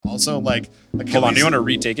Also, like, Achilles. Hold on, do you want to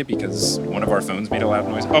retake it because one of our phones made a loud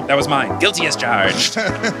noise? Oh, that was mine. Guilty as charged.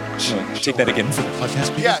 Take that again for the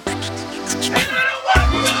podcast. Yeah.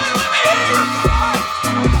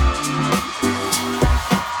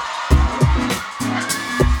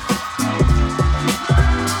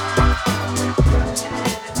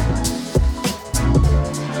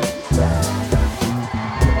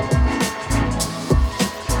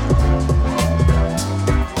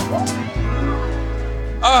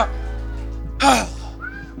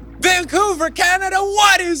 Vancouver, Canada,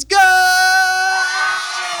 what is good?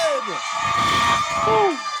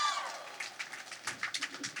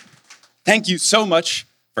 Thank you so much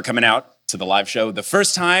for coming out to the live show. The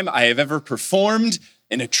first time I have ever performed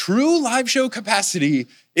in a true live show capacity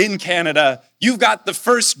in Canada. You've got the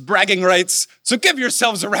first bragging rights, so give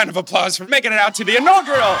yourselves a round of applause for making it out to the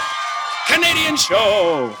inaugural Canadian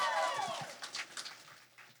show.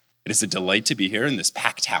 It is a delight to be here in this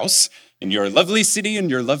packed house in your lovely city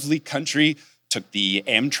and your lovely country. Took the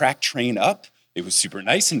Amtrak train up. It was super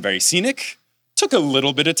nice and very scenic. Took a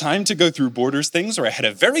little bit of time to go through borders things where I had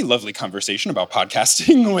a very lovely conversation about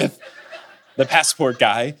podcasting with the passport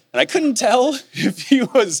guy. And I couldn't tell if he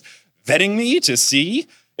was vetting me to see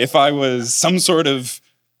if I was some sort of,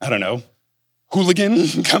 I don't know,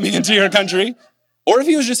 hooligan coming into your country, or if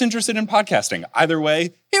he was just interested in podcasting. Either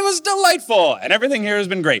way, it was delightful, and everything here has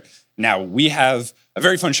been great. Now, we have a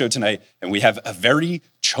very fun show tonight, and we have a very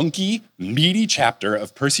chunky, meaty chapter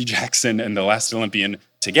of Percy Jackson and the Last Olympian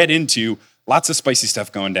to get into. Lots of spicy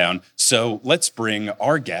stuff going down. So let's bring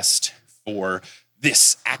our guest for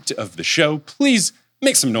this act of the show. Please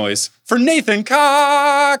make some noise for Nathan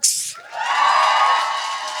Cox.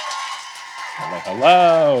 Hello,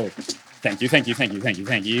 hello. Thank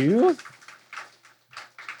you.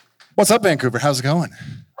 What's up, Vancouver? How's it going?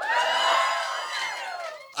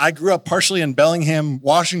 I grew up partially in Bellingham,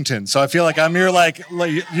 Washington, so I feel like I'm your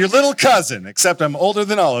your little cousin, except I'm older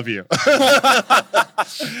than all of you.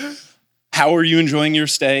 How are you enjoying your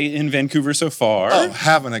stay in Vancouver so far? Oh,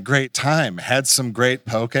 having a great time. Had some great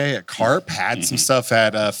poke at Carp. Had some stuff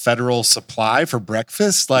at Federal Supply for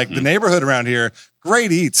breakfast. Like the neighborhood around here,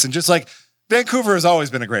 great eats, and just like Vancouver has always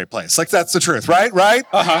been a great place. Like that's the truth, right? Right?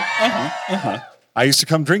 I used to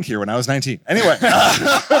come drink here when I was 19. Anyway.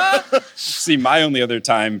 See, my only other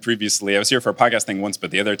time previously, I was here for a podcast thing once,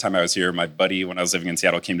 but the other time I was here, my buddy, when I was living in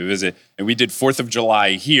Seattle, came to visit, and we did 4th of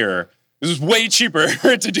July here. It was way cheaper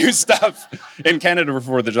to do stuff in Canada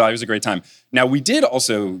for 4th of July. It was a great time. Now, we did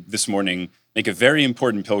also this morning make a very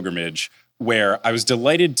important pilgrimage where I was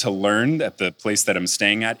delighted to learn at the place that I'm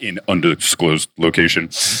staying at in undisclosed location.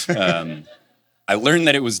 I learned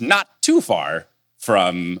that it was not too far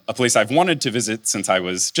from a place I've wanted to visit since I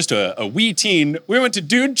was just a wee teen. We went to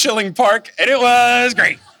Dude Chilling Park, and it was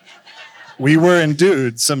great. We were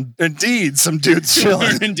indeed some dudes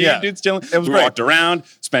chilling. Dudes chilling. It was we great. Walked around,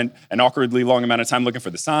 spent an awkwardly long amount of time looking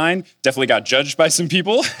for the sign. Definitely got judged by some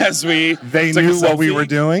people as we They took knew a what we selfie. were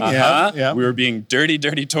doing. Yeah. We were being dirty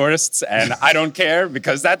tourists, and I don't care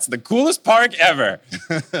because that's the coolest park ever.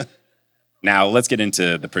 Now, let's get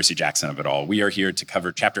into the Percy Jackson of it all. We are here to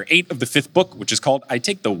cover chapter 8 of the 5th book, which is called I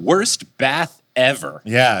Take the Worst Bath Ever.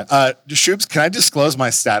 Yeah. Shoobs, can I disclose my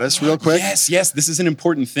status real quick? Yes. This is an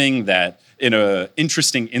important thing that, in an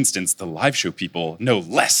interesting instance, the live show people know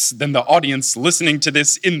less than the audience listening to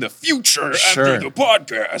this in the future after the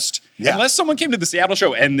podcast. Yeah. Unless someone came to the Seattle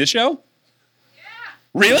show and this show. Yeah.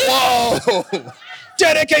 Really? Whoa!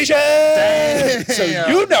 Dedication! Damn. So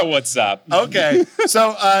you know what's up. Okay.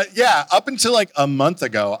 So, up until like a month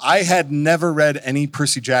ago, I had never read any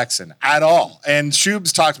Percy Jackson at all. And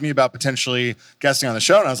Shoobs talked to me about potentially guesting on the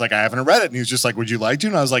show. And I was like, I haven't read it. And he was just like, would you like to?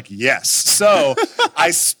 And I was like, yes. So I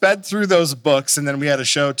sped through those books. And then we had a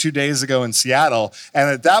show 2 days ago in Seattle. And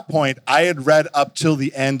at that point, I had read up till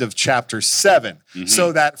the end of chapter 7.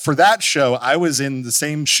 So that for that show, I was in the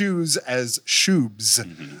same shoes as Shoobs.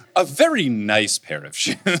 A very nice pair of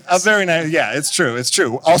shoes. A very nice, yeah, it's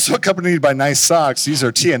true. Also accompanied by nice socks. These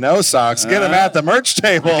are T&O socks. Get them at the merch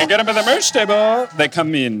table. You get them at the merch table. They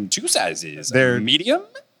come in 2 sizes. They're medium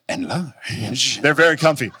and large. They're very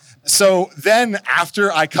comfy. So then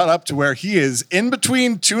after I caught up to where he is, in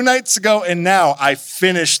between 2 nights ago and now, I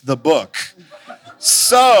finished the book.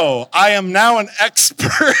 So I am now an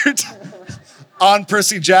expert on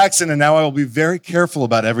Percy Jackson, and now I will be very careful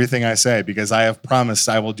about everything I say because I have promised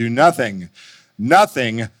I will do nothing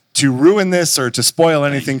to ruin this or to spoil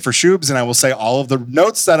anything for Shoobs, and I will say all of the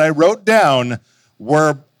notes that I wrote down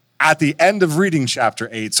were at the end of reading chapter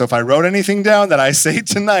 8. So if I wrote anything down that I say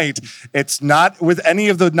tonight, it's not with any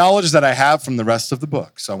of the knowledge that I have from the rest of the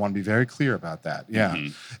book. So I want to be very clear about that. Yeah.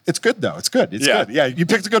 It's good, though. It's good. It's good. Yeah, you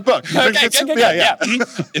picked a good book. Okay.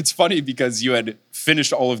 It's funny because you had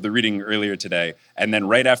finished all of the reading earlier today, and then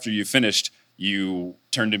right after you finished, you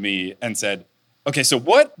turned to me and said, okay, so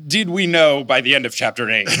what did we know by the end of chapter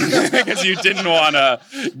 8? Because you didn't want to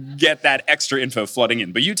get that extra info flooding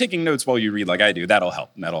in. But you taking notes while you read like I do, that'll help.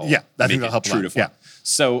 That'll help true to form. Yeah.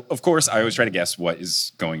 So, of course, I always try to guess what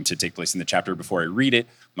is going to take place in the chapter before I read it.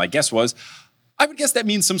 My guess was, I would guess that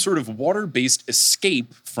means some sort of water-based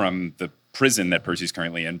escape from the prison that Percy's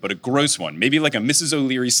currently in, but a gross one. Maybe like a Mrs.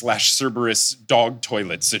 O'Leary / Cerberus dog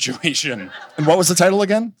toilet situation. And what was the title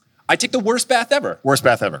again? I take the worst bath ever. Worst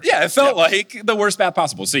bath ever. Yeah, it felt like the worst bath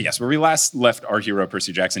possible. So yes, where we last left our hero,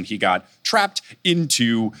 Percy Jackson, he got trapped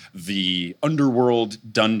into the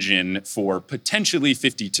underworld dungeon for potentially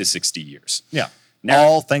 50 to 60 years. Yeah. Now,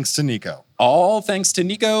 all thanks to Nico. All thanks to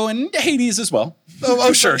Nico and Hades as well.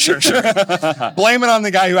 Sure. Blame it on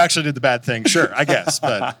the guy who actually did the bad thing. Sure, I guess.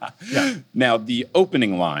 But yeah. Now, the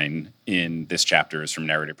opening line in this chapter is from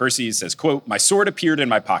narrator Percy. It says, quote, "My sword appeared in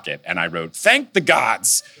my pocket, and I wrote, 'Thank the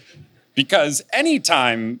gods.'" Because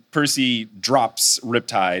anytime Percy drops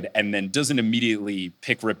Riptide and then doesn't immediately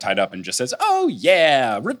pick Riptide up and just says, oh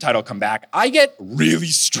yeah, Riptide will come back, I get really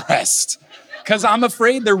stressed. Because I'm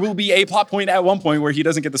afraid there will be a plot point at one point where he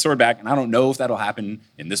doesn't get the sword back. And I don't know if that'll happen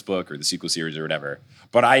in this book or the sequel series or whatever.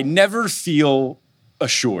 But I never feel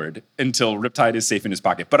assured until Riptide is safe in his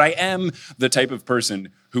pocket. But I am the type of person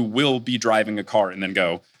who will be driving a car and then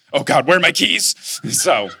go, oh God, where are my keys?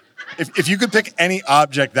 So... If you could pick any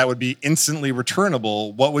object that would be instantly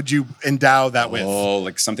returnable, what would you endow that with? Oh,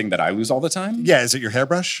 like something that I lose all the time? Yeah, is it your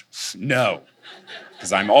hairbrush? No,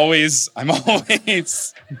 because I'm always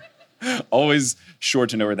sure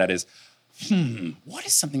to know where that is. What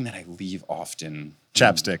is something that I leave often?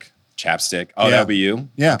 Chapstick. Chapstick. Oh, that would be you?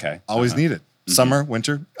 Yeah. Okay. Always need it. Summer,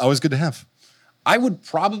 winter, always good to have. I would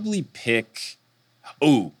probably pick.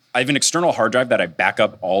 I have an external hard drive that I back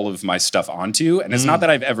up all of my stuff onto. And it's not that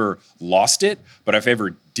I've ever lost it, but if I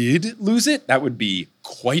ever did lose it, that would be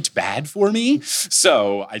quite bad for me.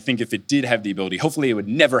 So I think if it did have the ability, hopefully it would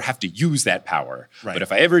never have to use that power. Right. But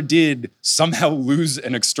if I ever did somehow lose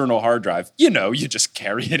an external hard drive, you just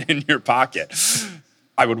carry it in your pocket.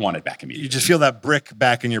 I would want it back immediately. You just feel that brick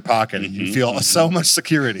back in your pocket. And you feel so much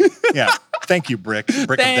security. Yeah. Thank you, Brick. Brick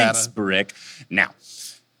of data. Thanks, Brick. Now,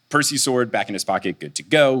 Percy's sword back in his pocket, good to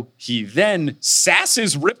go. He then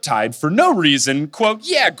sasses Riptide for no reason. Quote,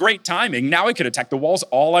 yeah, great timing. Now I could attack the walls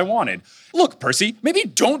all I wanted. Look, Percy, maybe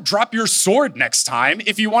don't drop your sword next time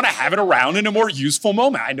if you want to have it around in a more useful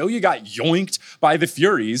moment. I know you got yoinked by the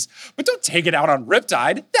Furies, but don't take it out on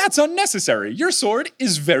Riptide. That's unnecessary. Your sword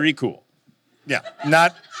is very cool. Yeah,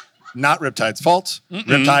 not Riptide's fault.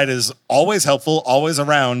 Riptide is always helpful, always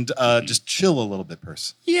around. Just chill a little bit,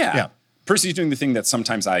 Percy. Yeah. Percy's doing the thing that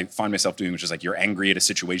sometimes I find myself doing, which is like you're angry at a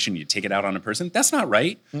situation, you take it out on a person. That's not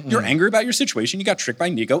right. You're angry about your situation. You got tricked by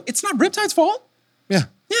Nico. It's not Riptide's fault. Yeah.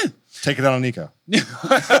 Take it out on Nico.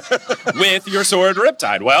 With your sword,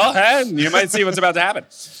 Riptide. Well, you might see what's about to happen.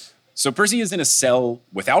 So Percy is in a cell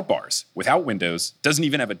without bars, without windows, doesn't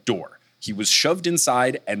even have a door. He was shoved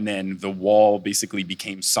inside, and then the wall basically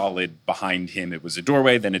became solid behind him. It was a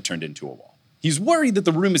doorway, then it turned into a wall. He's worried that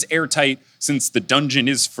the room is airtight since the dungeon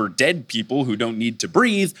is for dead people who don't need to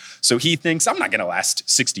breathe. So he thinks, I'm not going to last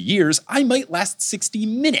 60 years. I might last 60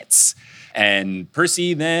 minutes. And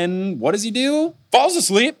Percy then, what does he do? Falls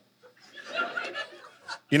asleep.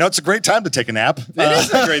 It's a great time to take a nap. It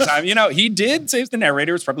is a great time. He did, says the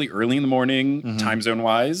narrator, it's probably early in the morning, time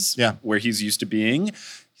zone-wise, where he's used to being.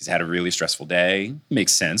 He's had a really stressful day.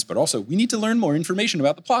 Makes sense. But also, we need to learn more information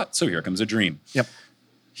about the plot. So here comes a dream. Yep.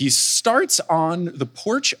 He starts on the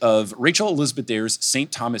porch of Rachel Elizabeth Dare's St.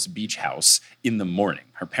 Thomas Beach house in the morning.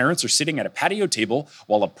 Her parents are sitting at a patio table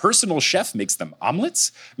while a personal chef makes them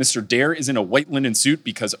omelets. Mr. Dare is in a white linen suit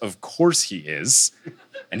because of course he is.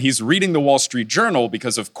 And he's reading the Wall Street Journal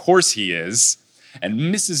because of course he is. And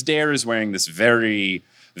Mrs. Dare is wearing this very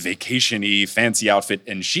vacation-y, fancy outfit,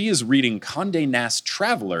 and she is reading Condé Nast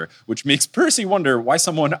Traveler, which makes Percy wonder why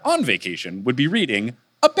someone on vacation would be reading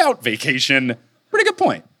about vacation. Pretty good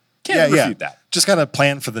point. Can't refute that. Just got to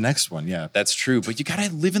plan for the next one, yeah. That's true, but you got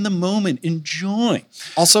to live in the moment. Enjoy.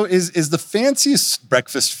 Also, is the fanciest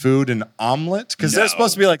breakfast food an omelet? Because they're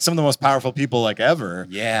supposed to be like some of the most powerful people like ever.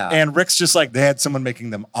 Yeah. And Rick's just like, they had someone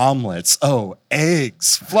making them omelets. Oh,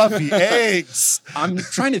 eggs. Fluffy eggs. I'm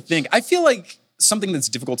trying to think. I feel like something that's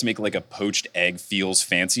difficult to make like a poached egg feels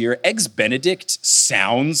fancier. Eggs Benedict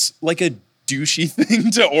sounds like a douchey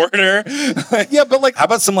thing to order. Yeah, but like, how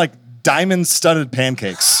about some like diamond-studded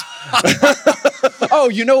pancakes? Oh,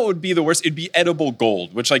 you know what would be the worst? It'd be edible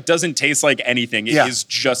gold, which like doesn't taste like anything. It is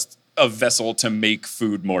just a vessel to make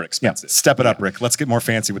food more expensive. Yeah, step it up, Rick. Let's get more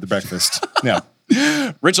fancy with the breakfast. Yeah.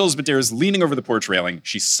 Rachel Elizabeth Dare is leaning over the porch railing.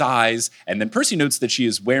 She sighs, and then Percy notes that she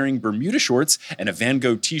is wearing Bermuda shorts and a Van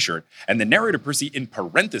Gogh t-shirt. And the narrator, Percy, in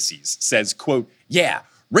parentheses, says, quote, yeah,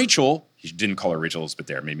 Rachel, he didn't call her Rachel Elizabeth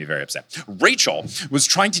Dare, made me very upset. Rachel was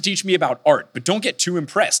trying to teach me about art, but don't get too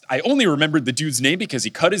impressed. I only remembered the dude's name because he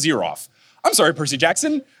cut his ear off. I'm sorry, Percy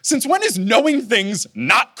Jackson. Since when is knowing things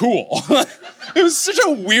not cool? It was such a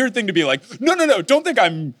weird thing to be like, no, don't think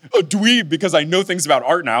I'm a dweeb because I know things about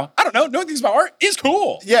art now. I don't know. Knowing things about art is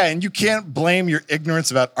cool. Yeah, and you can't blame your ignorance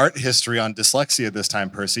about art history on dyslexia this time,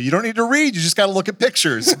 Percy. You don't need to read. You just got to look at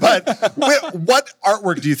pictures. But what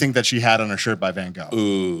artwork do you think that she had on her shirt by Van Gogh?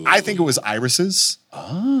 Ooh. I think it was irises.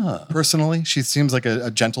 Personally, she seems like a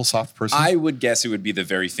gentle, soft person. I would guess it would be the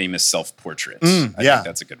very famous self-portrait. I think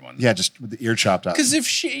that's a good one. Yeah, just with the ear chopped up. Because if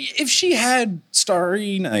she had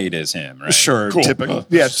Starry Night as him, right? Sure, cool. typical.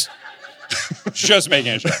 Yeah. Just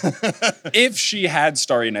making it sure. If she had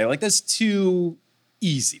Starry Night, like that's too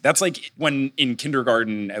easy. That's like when in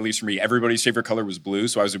kindergarten, at least for me, everybody's favorite color was blue.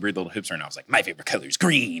 So I was a weird little hipster and I was like, my favorite color is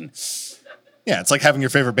green. Yeah, it's like having your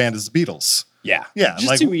favorite band is the Beatles. Yeah. Yeah. Just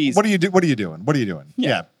like, too easy. What are you doing?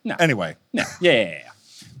 Yeah. No. Anyway. No. Yeah.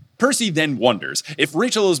 Percy then wonders if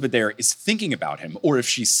Rachel Elizabeth Dare is thinking about him or if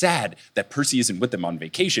she's sad that Percy isn't with them on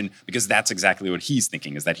vacation, because that's exactly what he's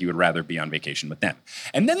thinking, is that he would rather be on vacation with them.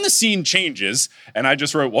 And then the scene changes, and I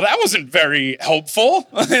just wrote, well, that wasn't very helpful.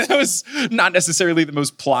 That was not necessarily the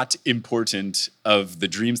most plot important of the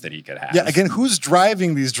dreams that he could have. Yeah, again, who's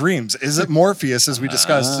driving these dreams? Is it Morpheus, as we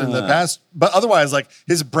discussed in the past? But otherwise, like,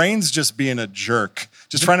 his brain's just being a jerk,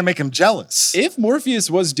 just trying to make him jealous. If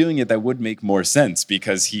Morpheus was doing it, that would make more sense,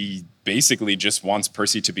 because he basically just wants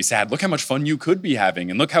Percy to be sad. Look how much fun you could be having,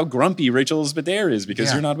 and look how grumpy Rachel Elizabeth Dare is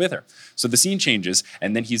because you're not with her. So the scene changes,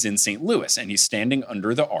 and then he's in St. Louis, and he's standing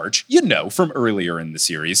under the arch, from earlier in the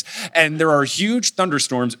series, and there are huge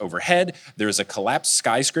thunderstorms overhead. There's a collapsed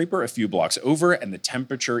skyscraper a few blocks over, and the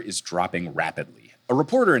temperature is dropping rapidly. A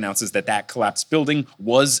reporter announces that collapsed building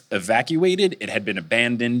was evacuated. It had been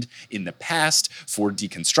abandoned in the past for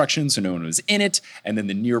deconstruction, so no one was in it, and then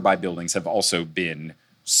the nearby buildings have also been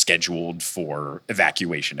scheduled for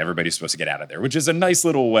evacuation. Everybody's supposed to get out of there, which is a nice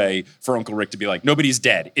little way for Uncle Rick to be like, nobody's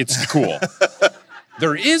dead. It's cool.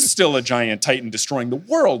 There is still a giant titan destroying the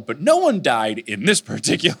world, but no one died in this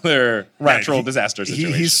particular natural disaster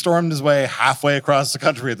situation. He stormed his way halfway across the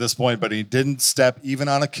country at this point, but he didn't step even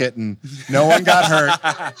on a kitten. No one got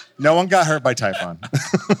hurt. No one got hurt by Typhon.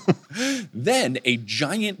 Then a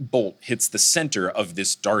giant bolt hits the center of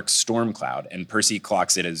this dark storm cloud, and Percy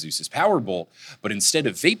clocks it as Zeus's power bolt, but instead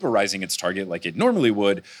of vaporizing its target like it normally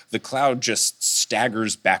would, the cloud just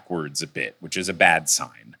staggers backwards a bit, which is a bad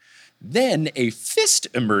sign. Then a fist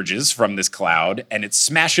emerges from this cloud, and it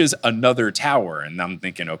smashes another tower, and I'm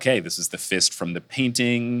thinking, okay, this is the fist from the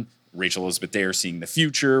painting, Rachel Elizabeth Dare seeing the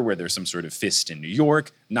future, where there's some sort of fist in New York.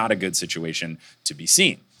 Not a good situation to be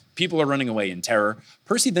seen. People are running away in terror.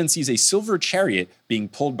 Percy then sees a silver chariot being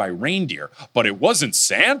pulled by reindeer, but it wasn't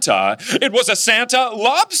Santa. It was a Santa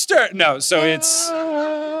lobster. No, so it's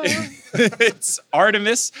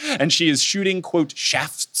Artemis, and she is shooting, quote,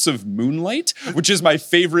 shafts of moonlight, which is my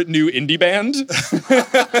favorite new indie band.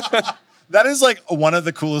 That is like one of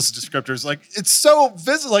the coolest descriptors. Like, it's so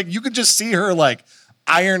visible. Like, you could just see her like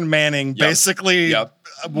Iron Manning, basically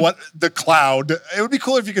what the cloud. It would be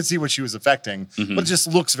cool if you could see what she was affecting, but it just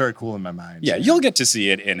looks very cool in my mind. Yeah, you'll get to see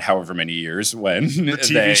it in however many years when the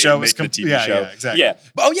TV show is complete. Yeah, exactly. Yeah.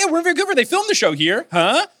 Oh yeah, we're in Vancouver. They filmed the show here.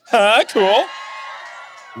 Huh? Cool.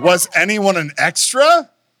 Was anyone an extra?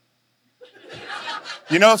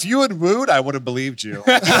 You know, if you had wooed, I would have believed you.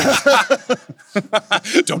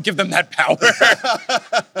 Don't give them that power.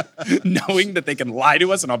 Knowing that they can lie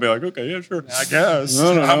to us, and I'll be like, okay, yeah, sure. I guess.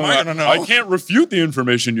 No, How am I going to know? I can't refute the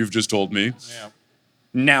information you've just told me. Yeah.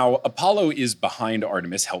 Now, Apollo is behind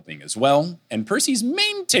Artemis helping as well, and Percy's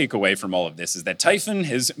main takeaway from all of this is that Typhon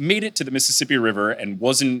has made it to the Mississippi River and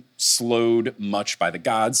wasn't slowed much by the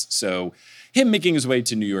gods, so him making his way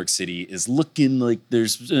to New York City is looking like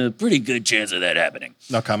there's a pretty good chance of that happening.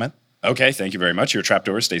 No comment? Okay, thank you very much. Your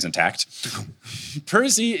trapdoor stays intact.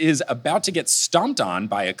 Percy is about to get stomped on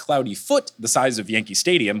by a cloudy foot the size of Yankee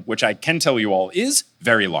Stadium, which I can tell you all is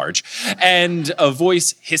very large, and a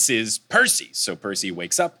voice hisses, "Percy!" So Percy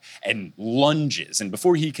wakes up and lunges, and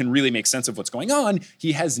before he can really make sense of what's going on,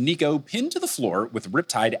 he has Nico pinned to the floor with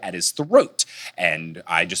Riptide at his throat. And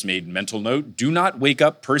I just made mental note, do not wake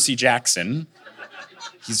up Percy Jackson.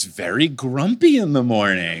 He's very grumpy in the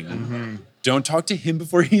morning. Mm-hmm. Don't talk to him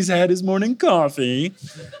before he's had his morning coffee.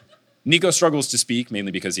 Nico struggles to speak,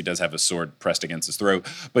 mainly because he does have a sword pressed against his throat,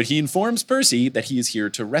 but he informs Percy that he is here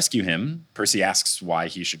to rescue him. Percy asks why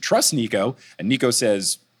he should trust Nico, and Nico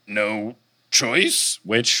says, "No choice,"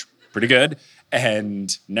 which, pretty good.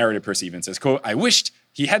 And narrative Percy even says, quote, "I wished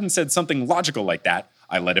he hadn't said something logical like that.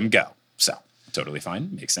 I let him go." So, totally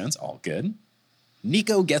fine, makes sense, all good.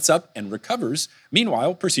 Nico gets up and recovers.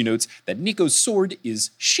 Meanwhile, Percy notes that Nico's sword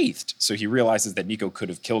is sheathed, so he realizes that Nico could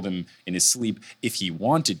have killed him in his sleep if he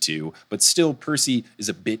wanted to, but still Percy is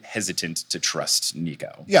a bit hesitant to trust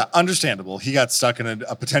Nico. Yeah, understandable. He got stuck in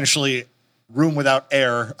a potentially room without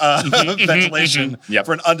air, ventilation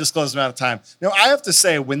for an undisclosed amount of time. Now, I have to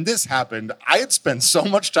say, when this happened, I had spent so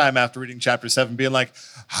much time after reading chapter 7 being like,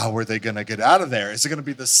 how are they going to get out of there? Is it going to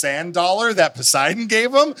be the sand dollar that Poseidon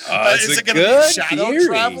gave him? Is it going to be shadow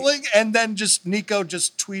traveling? And then Nico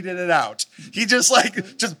just tweeted it out. He just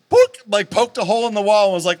poked a hole in the wall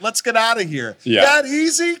and was like, let's get out of here. Yeah. That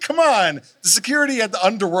easy? Come on. The security at the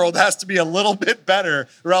underworld has to be a little bit better,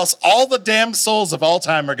 or else all the damn souls of all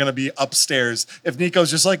time are going to be upstairs. If Nico's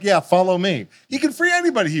just like, yeah, follow me. He can free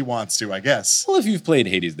anybody he wants to, I guess. Well, if you've played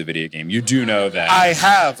Hades, the video game, you do know that. I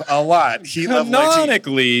have a lot.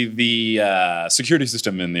 Canonically, the security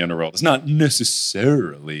system in the underworld is not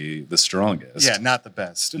necessarily the strongest. Yeah, not the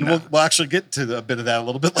best. And we'll actually get to a bit of that a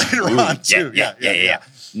little bit later on, too. Yeah.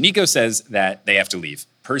 Nico says that they have to leave.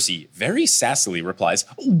 Percy very sassily replies,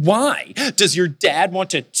 "Why? Does your dad want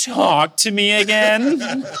to talk to me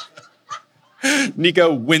again?"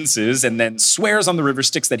 Nico winces and then swears on the river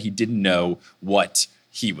Styx that he didn't know what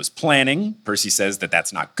he was planning. Percy says that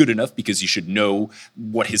that's not good enough because you should know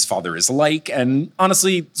what his father is like. And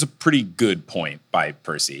honestly, it's a pretty good point by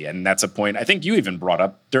Percy. And that's a point I think you even brought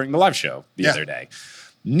up during the live show the other day.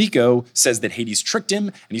 Nico says that Hades tricked him,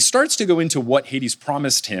 and he starts to go into what Hades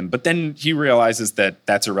promised him, but then he realizes that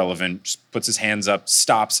that's irrelevant, just puts his hands up,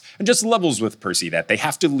 stops, and just levels with Percy that they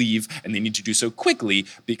have to leave, and they need to do so quickly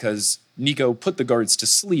because Nico put the guards to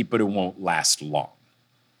sleep, but it won't last long.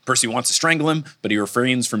 Percy wants to strangle him, but he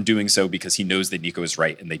refrains from doing so because he knows that Nico is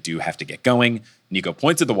right and they do have to get going. Nico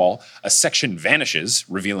points at the wall, a section vanishes,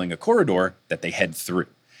 revealing a corridor that they head through.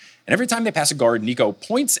 And every time they pass a guard, Nico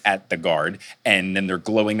points at the guard, and then their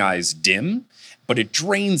glowing eyes dim, but it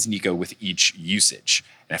drains Nico with each usage.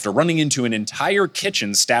 And after running into an entire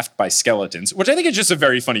kitchen staffed by skeletons, which I think is just a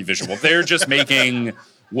very funny visual, they're just making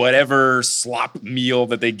whatever slop meal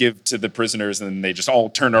that they give to the prisoners, and then they just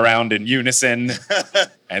all turn around in unison.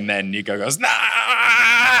 And then Nico goes,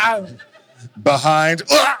 "Nah!" Behind.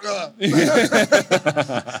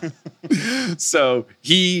 So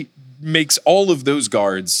he makes all of those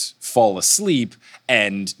guards fall asleep,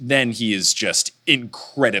 and then he is just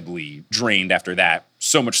incredibly drained after that,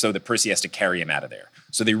 so much so that Percy has to carry him out of there.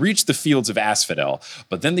 So they reach the fields of Asphodel,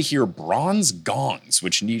 but then they hear bronze gongs,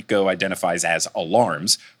 which Nico identifies as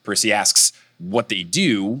alarms. Percy asks what they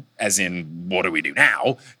do, as in, what do we do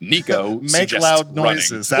now? Nico make loud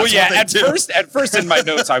noises. That's well, yeah, at first in my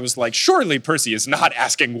notes, I was like, surely Percy is not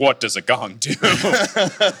asking, what does a gong do?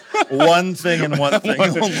 One thing and one thing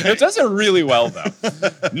only. It does it really well, though.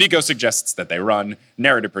 Nico suggests that they run.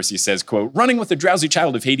 Narrator Percy says, quote, "Running with the drowsy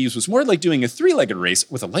child of Hades was more like doing a three-legged race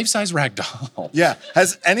with a life-size rag doll." Yeah.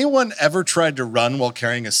 Has anyone ever tried to run while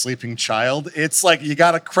carrying a sleeping child? It's like you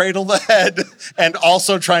got to cradle the head and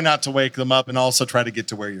also try not to wake them up and also try to get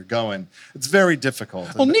to where you're going. It's very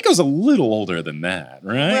difficult. Well, Nico's a little older than that,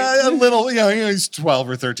 right? Well, a little, he's 12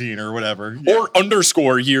 or 13 or whatever. Or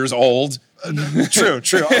underscore years old. True.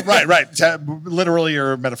 Right. Literally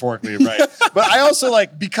or metaphorically, right. But I also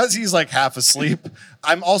because he's half asleep,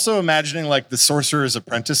 I'm also imagining the Sorcerer's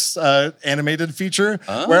Apprentice animated feature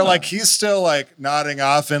where he's still nodding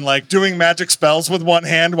off and doing magic spells with one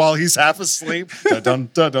hand while he's half asleep. Dun, dun,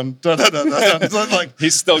 dun, dun, dun, dun, dun, dun.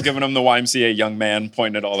 He's still giving him the YMCA young man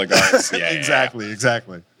pointing at all the guards. Yeah,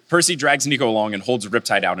 exactly. Percy drags Nico along and holds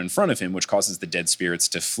Riptide out in front of him, which causes the dead spirits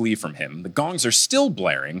to flee from him. The gongs are still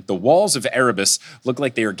blaring. The walls of Erebus look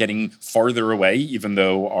like they are getting farther away, even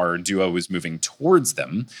though our duo is moving towards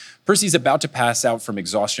them. Percy's about to pass out from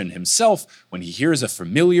exhaustion himself when he hears a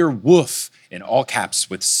familiar woof in all caps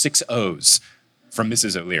with 6 O's. from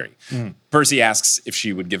Mrs. O'Leary. Percy asks if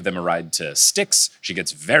she would give them a ride to Styx. She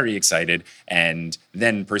gets very excited, and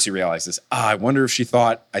then Percy realizes, I wonder if she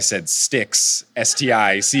thought I said Styx,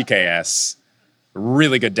 Sticks.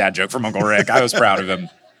 Really good dad joke from Uncle Rick. I was proud of him.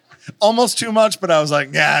 Almost too much, but I was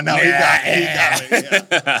like, yeah, no, he got it.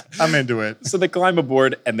 Yeah. I'm into it. So they climb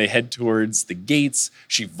aboard and they head towards the gates.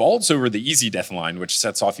 She vaults over the easy death line, which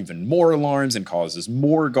sets off even more alarms and causes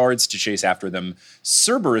more guards to chase after them.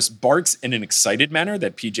 Cerberus barks in an excited manner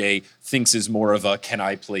that PJ thinks is more of a can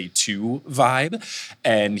I play two vibe.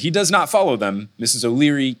 And he does not follow them. Mrs.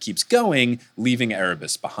 O'Leary keeps going, leaving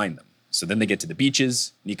Erebus behind them. So then they get to the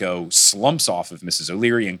beaches. Nico slumps off of Mrs.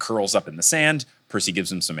 O'Leary and curls up in the sand. Percy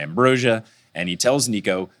gives him some ambrosia, and he tells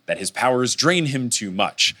Nico that his powers drain him too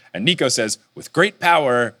much. And Nico says, with great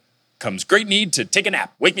power comes great need to take a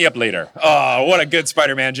nap. Wake me up later. Oh, what a good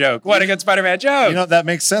Spider-Man joke. What a good Spider-Man joke. You know, that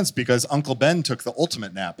makes sense because Uncle Ben took the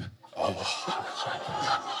ultimate nap.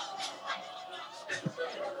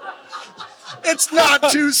 It's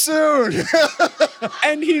not too soon.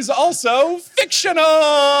 And he's also fictional.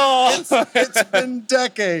 It's been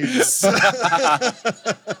decades.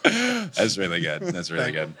 That's really good. That's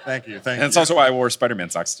really good. Thank you. And that's also why I wore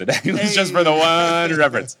Spider-Man socks today. It's just for the one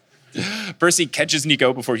reference. Percy catches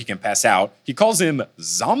Nico before he can pass out. He calls him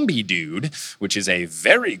Zombie Dude, which is a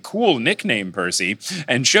very cool nickname, Percy,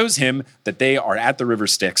 and shows him that they are at the River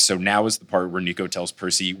Styx. So now is the part where Nico tells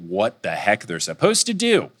Percy what the heck they're supposed to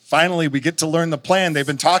do. Finally, we get to learn the plan they've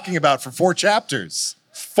been talking about for 4 chapters.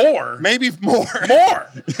 4? Maybe more. More.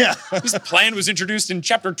 Yeah. This plan was introduced in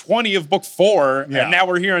chapter 20 of book 4, Yeah. and now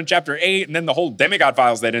we're here in chapter 8, and then the whole demigod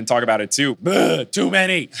files, they didn't talk about it too. Too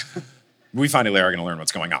many. We finally are going to learn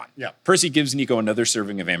what's going on. Yeah. Percy gives Nico another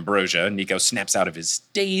serving of ambrosia. Nico snaps out of his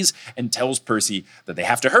daze and tells Percy that they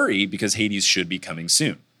have to hurry because Hades should be coming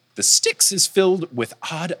soon. The Styx is filled with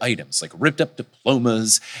odd items like ripped up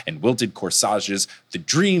diplomas and wilted corsages, the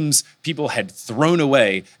dreams people had thrown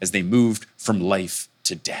away as they moved from life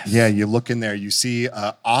to death. Yeah, you look in there, you see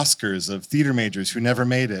Oscars of theater majors who never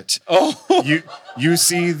made it. Oh. You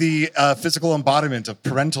see the physical embodiment of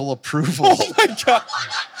parental approval. Oh my God.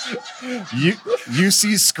 You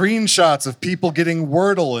see screenshots of people getting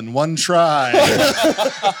Wordle in one try.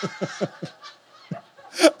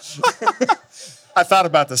 I thought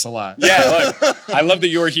about this a lot. Yeah, look, I love that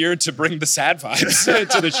you're here to bring the sad vibes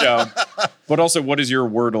to the show. But also, what is your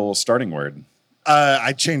Wordle starting word?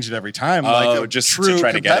 I change it every time. Like a just to true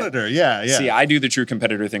try to get it. competitor. Yeah. See, I do the true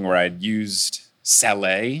competitor thing where I used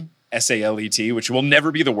Salet, S-A-L-E-T, which will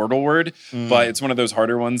never be the Wordle word, but it's one of those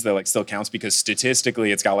harder ones that like still counts because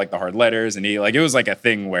statistically it's got like the hard letters and it was like a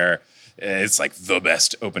thing where it's like the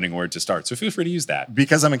best opening word to start. So feel free to use that.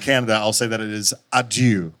 Because I'm in Canada, I'll say that it is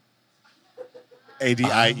adieu.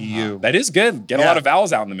 A-D-I-E-U. That is good. Get a lot of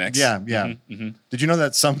vowels out in the mix. Yeah. Did you know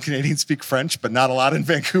that some Canadians speak French, but not a lot in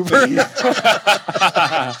Vancouver?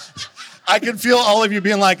 I can feel all of you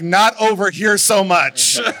being like, not over here so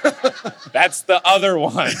much. That's the other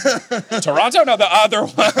one. Toronto, no, the other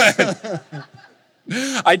one.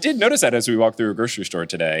 I did notice that as we walked through a grocery store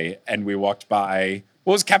today, and we walked by,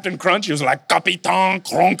 what was Captain Crunch? He was like, Capitan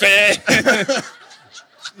Cronque.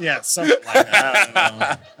 Yeah, something like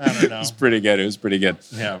that. I don't know. It was pretty good.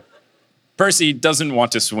 Yeah. Percy doesn't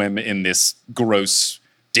want to swim in this gross,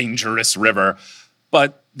 dangerous river,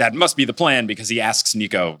 but that must be the plan because he asks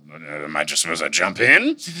Nico, am I just supposed to jump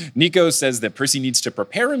in? Nico says that Percy needs to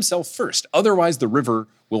prepare himself first, otherwise the river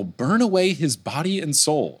will burn away his body and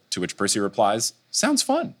soul, to which Percy replies, sounds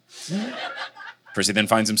fun. Percy then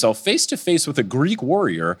finds himself face to face with a Greek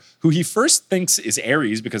warrior who he first thinks is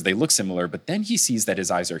Ares because they look similar, but then he sees that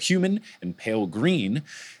his eyes are human and pale green,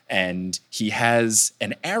 and he has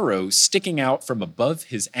an arrow sticking out from above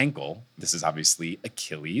his ankle. This is obviously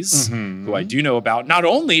Achilles, who I do know about not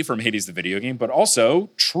only from Hades the video game, but also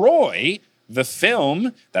Troy, the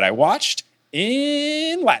film that I watched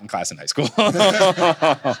in Latin class in high school.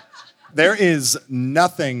 There is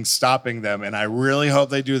nothing stopping them, and I really hope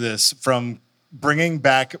they do this, from bringing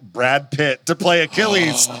back Brad Pitt to play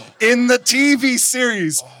Achilles in the TV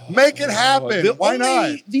series. Make it happen. Why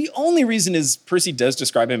not? The only reason is Percy does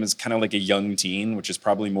describe him as kind of like a young teen, which is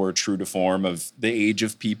probably more true to form of the age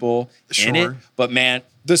of people in it. But man,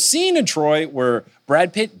 the scene in Troy where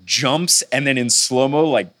Brad Pitt jumps and then in slow-mo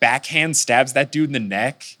like backhand stabs that dude in the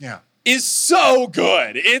neck is so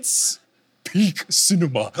good. It's peak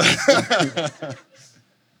cinema.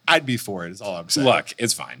 I'd be for it, is all I'm saying. Look,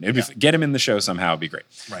 it's fine. Get him in the show somehow, it'd be great.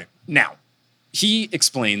 Right. Now, he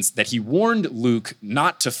explains that he warned Luke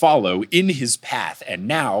not to follow in his path, and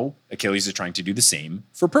now Achilles is trying to do the same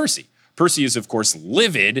for Percy. Percy is, of course,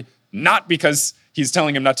 livid, not because he's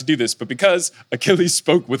telling him not to do this, but because Achilles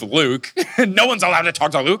spoke with Luke. No one's allowed to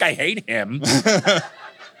talk to Luke. I hate him.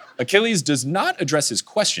 Achilles does not address his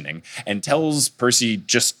questioning and tells Percy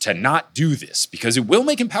just to not do this because it will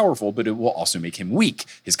make him powerful, but it will also make him weak.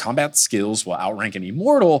 His combat skills will outrank an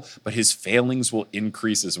immortal, but his failings will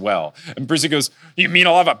increase as well. And Percy goes, "You mean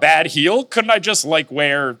I'll have a bad heel? Couldn't I just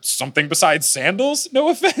wear something besides sandals? No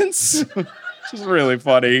offense." Which is really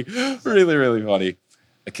funny. Really, really funny.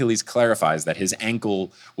 Achilles clarifies that his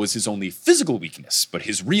ankle was his only physical weakness, but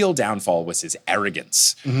his real downfall was his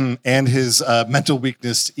arrogance. Mm-hmm. And his mental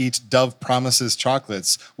weakness to eat Dove Promises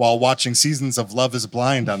chocolates while watching seasons of Love is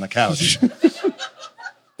Blind on the couch.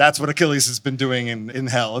 That's what Achilles has been doing in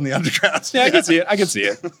hell, in the underground. Yeah, I can see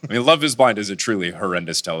it. I mean, Love is Blind is a truly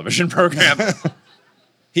horrendous television program.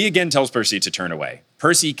 He again tells Percy to turn away.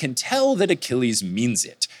 Percy can tell that Achilles means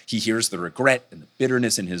it. He hears the regret and the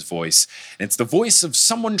bitterness in his voice, and it's the voice of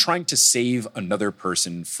someone trying to save another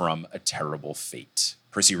person from a terrible fate.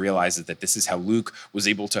 Percy realizes that this is how Luke was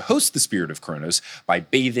able to host the spirit of Kronos by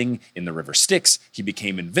bathing in the river Styx. He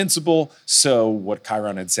became invincible, so what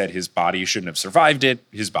Chiron had said his body shouldn't have survived it,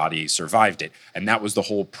 his body survived it. And that was the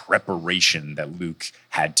whole preparation that Luke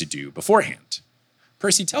had to do beforehand.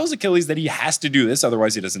 Percy tells Achilles that he has to do this,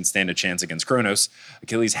 otherwise he doesn't stand a chance against Kronos.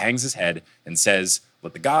 Achilles hangs his head and says,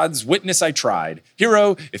 "Let the gods witness I tried.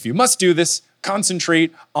 Hero, if you must do this,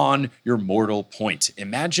 concentrate on your mortal point.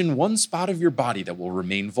 Imagine one spot of your body that will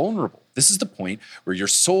remain vulnerable. This is the point where your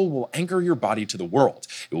soul will anchor your body to the world.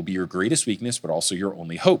 It will be your greatest weakness, but also your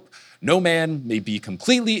only hope. No man may be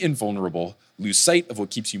completely invulnerable. Lose sight of what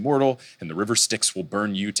keeps you mortal, and the river Styx will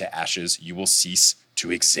burn you to ashes. You will cease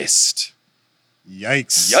to exist."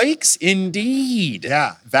 Yikes. Yikes, indeed.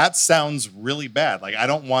 Yeah, that sounds really bad. I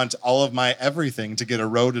don't want all of my everything to get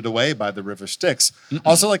eroded away by the river Styx. Mm-mm.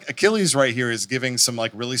 Also, Achilles right here is giving some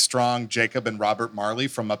really strong Jacob and Robert Marley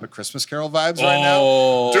from Muppet Christmas Carol vibes right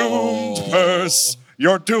now. Doomed, Perce.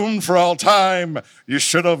 You're doomed for all time. You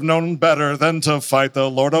should have known better than to fight the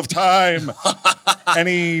Lord of Time.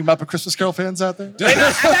 Any Muppet Christmas Carol fans out there? They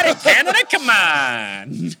don't have that in Canada? Come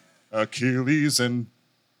on. Achilles and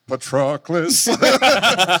Patroclus.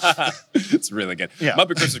 It's really good. Yeah.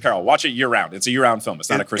 Muppet Christmas Carol. Watch it year-round. It's a year-round film. It's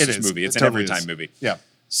not a Christmas movie. It's an totally every-time movie. Yeah.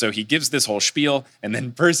 So he gives this whole spiel, and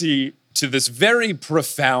then Percy, to this very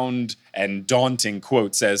profound and daunting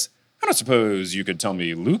quote, says, "I don't suppose you could tell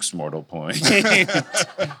me Luke's mortal point."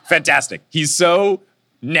 Fantastic. He's so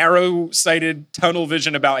narrow-sighted, tunnel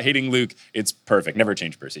vision about hating Luke. It's perfect. Never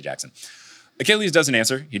change Percy Jackson. Achilles doesn't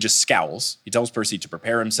answer. He just scowls. He tells Percy to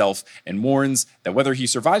prepare himself and warns that whether he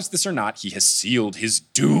survives this or not, he has sealed his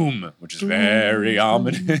doom, which is very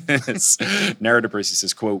ominous. Narrator Percy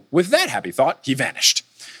says, quote, "With that happy thought, he vanished."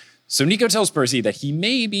 So Nico tells Percy that he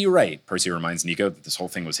may be right. Percy reminds Nico that this whole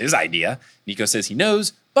thing was his idea. Nico says he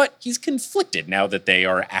knows, but he's conflicted now that they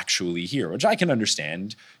are actually here, which I can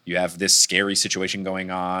understand. You have this scary situation going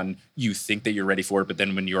on. You think that you're ready for it, but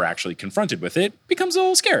then when you're actually confronted with it, it becomes a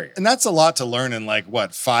little scary. And that's a lot to learn in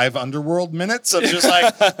 5 Underworld minutes of just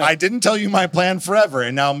I didn't tell you my plan forever.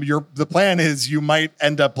 And now the plan is you might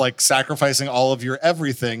end up sacrificing all of your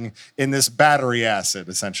everything in this battery acid,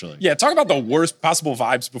 essentially. Yeah, talk about the worst possible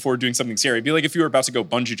vibes before doing something scary. It'd be like if you were about to go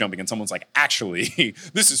bungee jumping and someone's like, actually,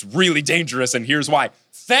 this is really dangerous and here's why.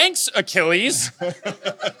 Thanks, Achilles.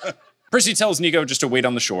 Percy tells Nico just to wait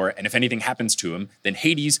on the shore, and if anything happens to him, then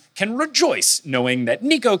Hades can rejoice, knowing that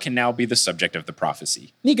Nico can now be the subject of the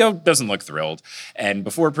prophecy. Nico doesn't look thrilled, and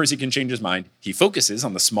before Percy can change his mind, he focuses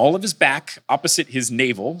on the small of his back, opposite his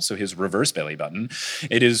navel, so his reverse belly button.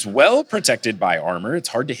 It is well protected by armor, it's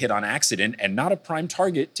hard to hit on accident, and not a prime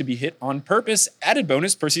target to be hit on purpose. Added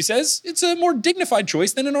bonus, Percy says, it's a more dignified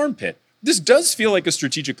choice than an armpit. This does feel like a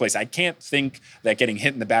strategic place. I can't think that getting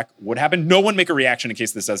hit in the back would happen. No one make a reaction in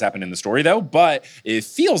case this does happen in the story, though, but it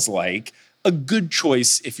feels like a good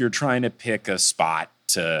choice if you're trying to pick a spot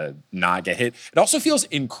to not get hit. It also feels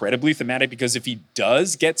incredibly thematic because if he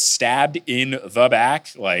does get stabbed in the back,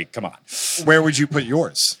 come on. Where would you put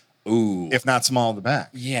yours? Ooh. If not small in the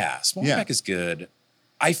back. Yeah, small in the back is good.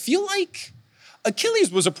 I feel like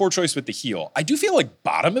Achilles was a poor choice with the heel. I do feel like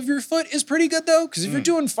bottom of your foot is pretty good, though, because if you're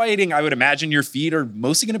doing fighting, I would imagine your feet are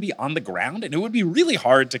mostly going to be on the ground, and it would be really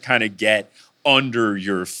hard to kind of get under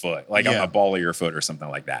your foot, on the ball of your foot or something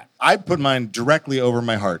like that. I put mine directly over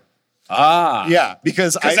my heart. Yeah,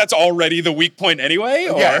 because that's already the weak point anyway?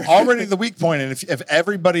 Or? Yeah, already the weak point. And if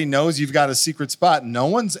everybody knows you've got a secret spot, no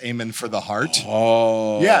one's aiming for the heart.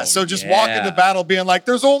 Oh, yeah, so just walk into battle being like,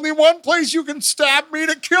 there's only one place you can stab me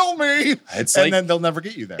to kill me. Then they'll never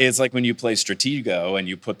get you there. It's like when you play Stratego and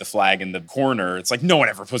you put the flag in the corner. It's like no one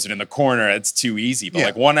ever puts it in the corner. It's too easy. But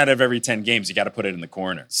like 1 out of every 10 games, you got to put it in the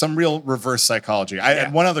corner. Some real reverse psychology. I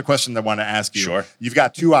had one other question that I want to ask you. Sure. You've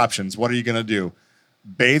got 2 options. What are you going to do?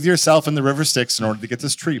 Bathe yourself in the river Styx in order to get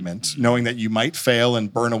this treatment, knowing that you might fail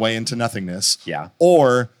and burn away into nothingness. Yeah.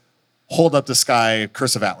 Or hold up the sky,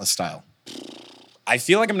 Curse of Atlas style. I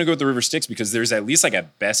feel like I'm going to go with the river Styx because there's at least like a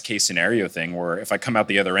best case scenario thing where if I come out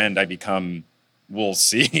the other end, I become, we'll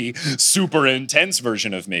see, super intense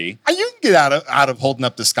version of me. You can get out of holding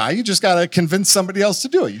up the sky. You just got to convince somebody else to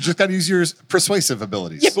do it. You just got to use your persuasive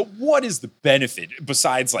abilities. Yeah, but what is the benefit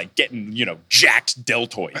besides like getting, jacked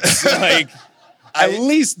deltoids? Like... At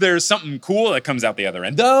least there's something cool that comes out the other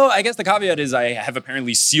end. Though, I guess the caveat is I have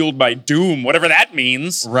apparently sealed my doom, whatever that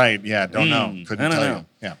means. Right, yeah, don't know. Couldn't tell you.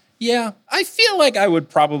 Yeah. Yeah, I feel like I would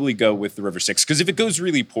probably go with the river Styx, because if it goes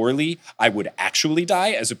really poorly, I would actually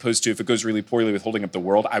die, as opposed to if it goes really poorly with holding up the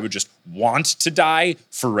world, I would just want to die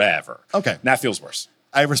forever. Okay. And that feels worse.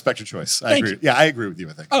 I respect your choice. I agree. You. Yeah, I agree with you,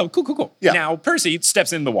 I think. Oh, cool. Yeah. Now, Percy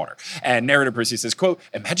steps in the water, and narrator Percy says, quote,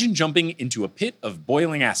 imagine jumping into a pit of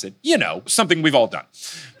boiling acid. Something we've all done.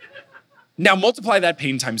 Now, multiply that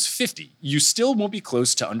pain times 50. You still won't be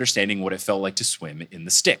close to understanding what it felt like to swim in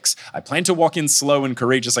the Styx. I plan to walk in slow and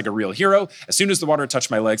courageous like a real hero. As soon as the water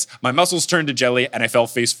touched my legs, my muscles turned to jelly, and I fell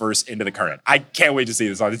face first into the current. I can't wait to see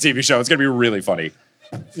this on the TV show. It's going to be really funny.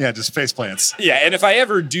 Yeah, just face plants. Yeah, and if I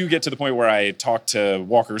ever do get to the point where I talk to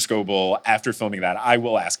Walker Scoble after filming that, I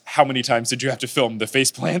will ask, how many times did you have to film the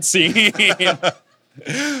face plant scene?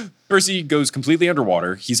 Percy goes completely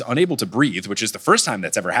underwater. He's unable to breathe, which is the first time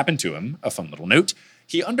that's ever happened to him. A fun little note.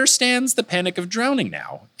 He understands the panic of drowning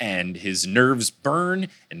now, and his nerves burn,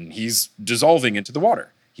 and he's dissolving into the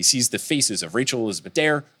water. He sees the faces of Rachel Elizabeth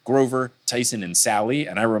Dare, Grover, Tyson, and Sally,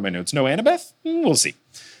 and I wrote my notes, no Annabeth? We'll see.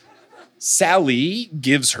 Sally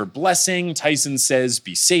gives her blessing. Tyson says,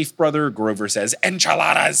 be safe, brother. Grover says,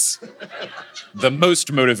 enchiladas. The most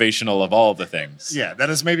motivational of all the things. Yeah,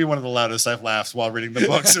 that is maybe one of the loudest I've laughed while reading the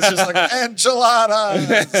books. It's just like,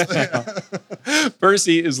 enchiladas.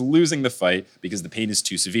 Percy is losing the fight because the pain is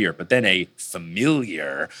too severe. But then a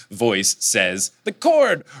familiar voice says, the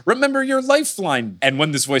cord, remember your lifeline. And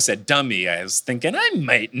when this voice said dummy, I was thinking, I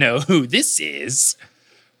might know who this is.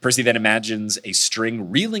 Percy then imagines a string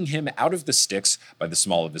reeling him out of the Styx by the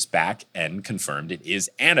small of his back, and confirmed it is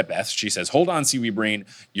Annabeth. She says, hold on, Seaweed Brain,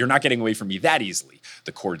 you're not getting away from me that easily.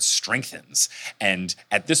 The cord strengthens. And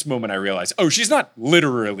at this moment I realize, oh, she's not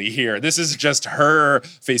literally here. This is just her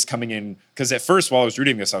face coming in. Because at first while I was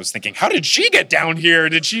reading this, I was thinking, how did she get down here?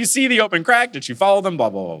 Did she see the open crack? Did she follow them? Blah,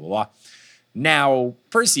 blah, blah, blah, blah. Now,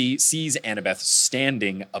 Percy sees Annabeth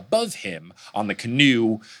standing above him on the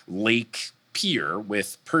canoe lake pier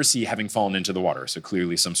with Percy having fallen into the water, so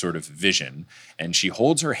clearly some sort of vision. And she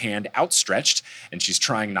holds her hand outstretched, and she's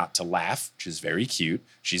trying not to laugh, which is very cute.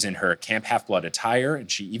 She's in her Camp Half-Blood attire,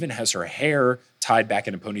 and she even has her hair tied back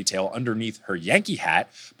in a ponytail underneath her Yankee hat,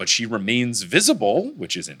 but she remains visible,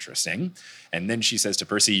 which is interesting. And then she says to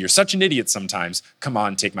Percy, you're such an idiot sometimes. Come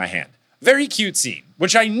on, take my hand. Very cute scene,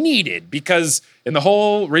 which I needed because in the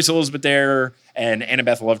whole Rachel Elizabeth Dare and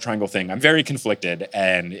Annabeth love triangle thing, I'm very conflicted,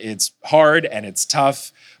 and it's hard and it's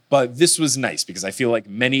tough, but this was nice because I feel like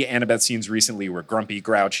many Annabeth scenes recently were grumpy,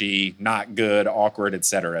 grouchy, not good, awkward,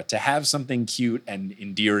 etc. To have something cute and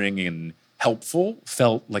endearing and helpful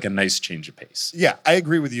felt like a nice change of pace. Yeah, I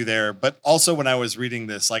agree with you there. But also when I was reading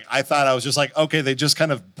this, like I thought I was just like, okay, they just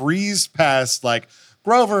kind of breezed past like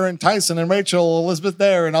Grover and Tyson and Rachel Elizabeth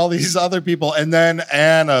Dare and all these other people. And then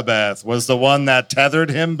Annabeth was the one that tethered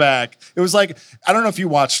him back. It was like, I don't know if you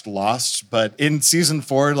watched Lost, but in season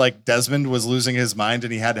 4, like Desmond was losing his mind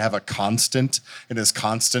and he had to have a constant, and his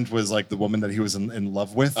constant was like the woman that he was in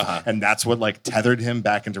love with. And that's what like tethered him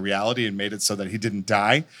back into reality and made it so that he didn't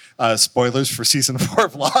die. Spoilers for season 4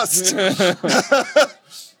 of Lost.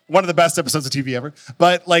 One of the best episodes of TV ever.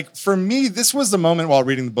 But like for me, this was the moment while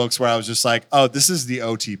reading the books where I was just like, oh, this is the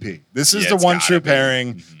OTP. This is the one true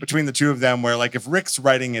pairing between the two of them where like if Rick's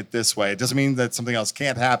writing it this way, it doesn't mean that something else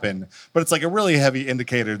can't happen, but it's like a really heavy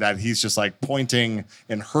indicator that he's just like pointing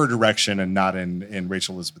in her direction and not in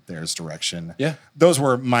Rachel Elizabeth Dare's direction. Yeah. Those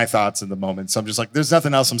were my thoughts in the moment. So I'm just like, there's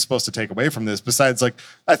nothing else I'm supposed to take away from this besides like,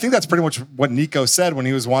 I think that's pretty much what Nico said when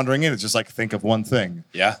he was wandering in. It's just like, think of one thing.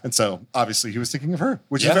 Yeah. And so obviously he was thinking of her,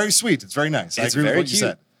 which is very sweet. It's very nice. I agree with what you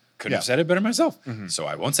said. Couldn't have said it better myself. So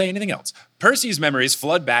I won't say anything else. Percy's memories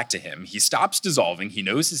flood back to him. He stops dissolving. He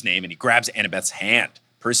knows his name and he grabs Annabeth's hand.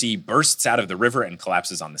 Percy bursts out of the river and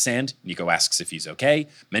collapses on the sand. Nico asks if he's okay,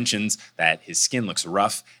 mentions that his skin looks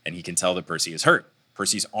rough, and he can tell that Percy is hurt.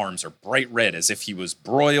 Percy's arms are bright red as if he was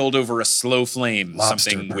broiled over a slow flame,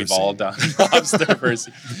 Lobster something we've Percy. all done. Lobster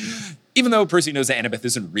Percy. Even though Percy knows that Annabeth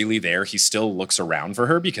isn't really there, he still looks around for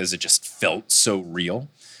her because it just felt so real.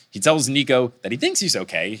 He tells Nico that he thinks he's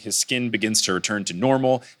okay. His skin begins to return to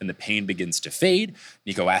normal and the pain begins to fade.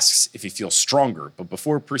 Nico asks if he feels stronger, but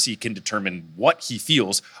before Percy can determine what he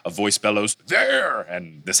feels, a voice bellows, "There!"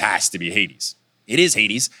 And this has to be Hades. It is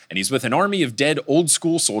Hades, and he's with an army of dead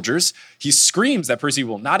old-school soldiers. He screams that Percy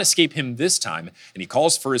will not escape him this time, and he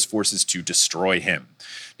calls for his forces to destroy him.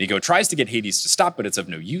 Nico tries to get Hades to stop, but it's of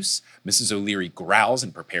no use. Mrs. O'Leary growls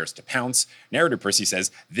and prepares to pounce. Narrator Percy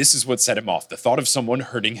says this is what set him off, the thought of someone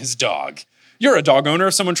hurting his dog. You're a dog owner.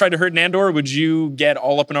 If someone tried to hurt Nandor, would you get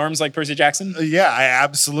all up in arms like Percy Jackson? Yeah, I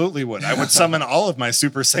absolutely would. I would summon all of my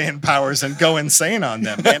Super Saiyan powers and go insane on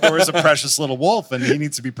them. Nandor is a precious little wolf, and he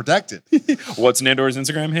needs to be protected. What's Nandor's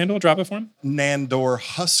Instagram handle? Drop it for him. Nandor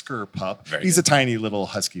Husker Pup. Very He's good. a tiny little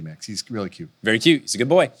husky mix. He's really cute. Very cute. He's a good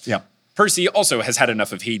boy. Yeah. Percy also has had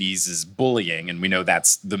enough of Hades' bullying, and we know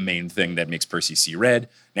that's the main thing that makes Percy see red.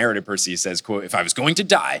 Narrative Percy says, quote, "If I was going to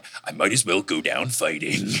die, I might as well go down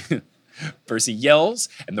fighting." Percy yells,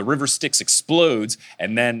 and the river Styx explodes,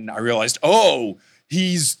 and then I realized, oh,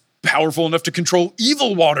 he's powerful enough to control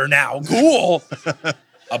evil water now. Cool.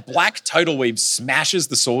 A black tidal wave smashes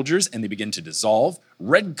the soldiers, and they begin to dissolve.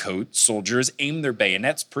 Redcoat soldiers aim their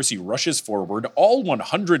bayonets. Percy rushes forward. All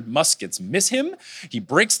 100 muskets miss him. He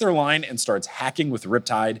breaks their line and starts hacking with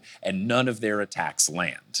Riptide, and none of their attacks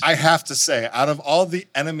land. I have to say, out of all the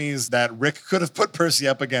enemies that Rick could have put Percy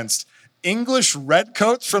up against, English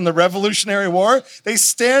redcoats from the Revolutionary War, they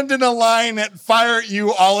stand in a line and fire at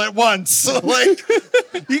you all at once. Like,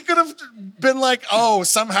 he could have been like, oh,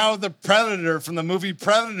 somehow the Predator from the movie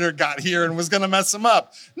Predator got here and was going to mess him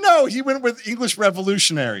up. No, he went with English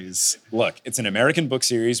revolutionaries. Look, it's an American book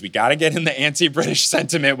series. We got to get in the anti-British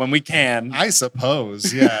sentiment when we can. I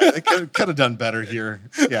suppose, yeah. They could have done better here.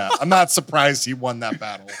 Yeah, I'm not surprised he won that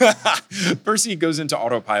battle. Percy goes into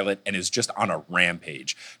autopilot and is just on a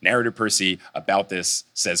rampage. Narrator Percy about this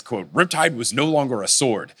says, quote, "Riptide was no longer a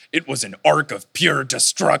sword. It was an arc of pure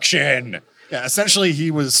destruction." Yeah, essentially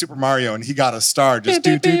he was Super Mario and he got a star. Just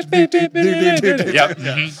do. Yep. Yep.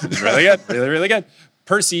 Mhm. Really good. Really, really good.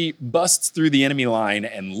 Percy busts through the enemy line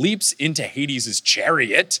and leaps into Hades'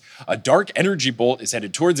 chariot. A dark energy bolt is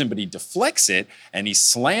headed towards him, but he deflects it and he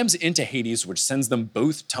slams into Hades, which sends them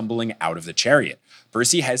both tumbling out of the chariot.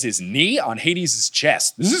 Percy has his knee on Hades'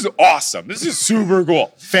 chest. This is awesome. This is super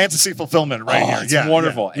cool. Fantasy fulfillment right here. It's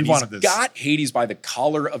wonderful. Yeah, And wanted he's this. got Hades by the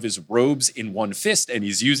collar of his robes in one fist, and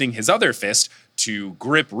he's using his other fist to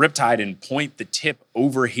grip Riptide and point the tip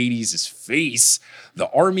over Hades' face. The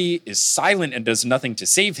army is silent and does nothing to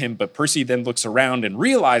save him, but Percy then looks around and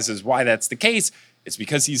realizes why that's the case. It's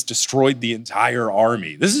because he's destroyed the entire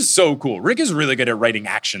army. This is so cool. Rick is really good at writing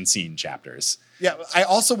action scene chapters. Yeah, I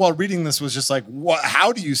also, while reading this, was just like,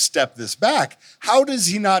 how do you step this back? How does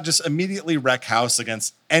he not just immediately wreck house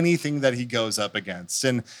against anything that he goes up against?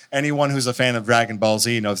 And anyone who's a fan of Dragon Ball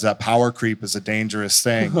Z knows that power creep is a dangerous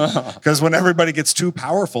thing. Because when everybody gets too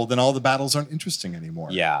powerful, then all the battles aren't interesting anymore.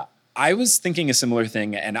 Yeah, I was thinking a similar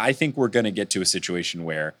thing, and I think we're going to get to a situation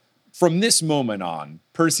where from this moment on,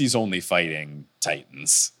 Percy's only fighting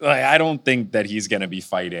Titans. Like, I don't think that he's going to be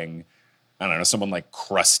fighting, I don't know, someone like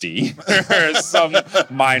Krusty or some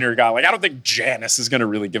minor guy. Like, I don't think Janus is going to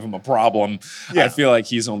really give him a problem. Yeah. I feel like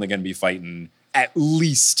he's only going to be fighting at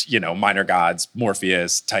least, minor gods,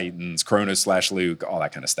 Morpheus, Titans, Cronus / Luke, all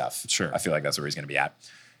that kind of stuff. Sure. I feel like that's where he's going to be at.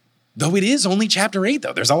 Though it is only chapter 8,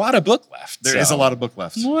 though. There's a lot of book left. There is a lot of book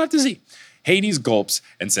left. We'll have to see. Hades gulps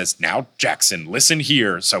and says, "Now, Jackson, listen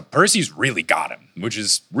here." So Percy's really got him, which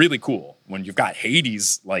is really cool when you've got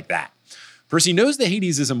Hades like that. Percy knows that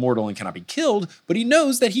Hades is immortal and cannot be killed, but he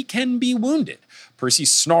knows that he can be wounded. Percy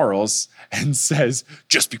snarls and says,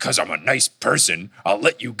 "Just because I'm a nice person, I'll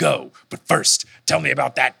let you go. But first, tell me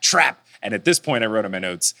about that trap." And at this point, I wrote in my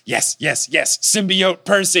notes, yes, symbiote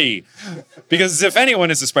Percy. Because if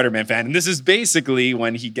anyone is a Spider-Man fan, and this is basically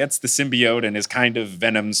when he gets the symbiote and is kind of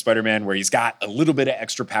Venom Spider-Man, where he's got a little bit of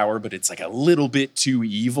extra power, but it's like a little bit too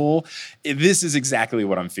evil. This is exactly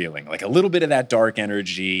what I'm feeling. Like a little bit of that dark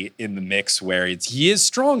energy in the mix where he is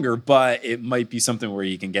stronger, but it might be something where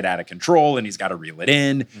he can get out of control and he's got to reel it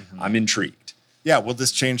in. I'm intrigued. Yeah, will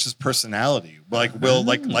this change his personality?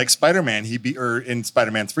 like Spider-Man, or in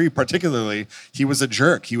Spider-Man 3 particularly, he was a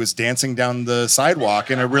jerk. He was dancing down the sidewalk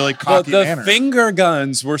in a really cocky manner. The finger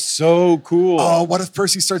guns were so cool. Oh, what if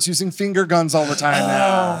Percy starts using finger guns all the time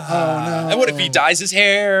now? Oh no. And what if he dyes his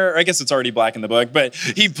hair? I guess it's already black in the book, but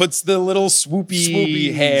he puts the little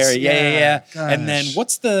swoopy hair. Yeah. Gosh. And then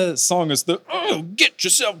what's the song? Is get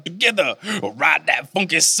yourself together or ride that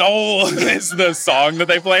funky soul is the song that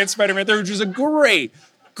they play in Spider-Man 3, which is a great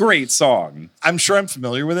song. I'm sure I'm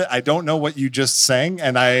familiar with it. I don't know what you just sang,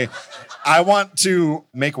 and I want to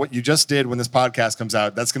make what you just did when this podcast comes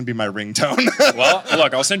out. That's going to be my ringtone. Well,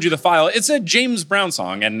 look, I'll send you the file. It's a James Brown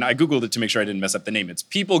song, and I Googled it to make sure I didn't mess up the name. It's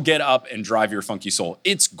People Get Up and Drive Your Funky Soul.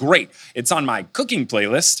 It's great. It's on my cooking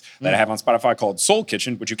playlist that I have on Spotify called Soul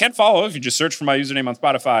Kitchen, which you can follow if you just search for my username on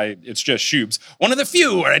Spotify. It's just Shubes. One of the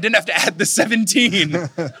few where I didn't have to add the 17.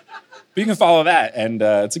 But you can follow that, and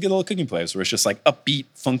it's a good little cooking playlist where it's just like upbeat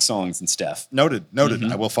funk songs and stuff. Noted.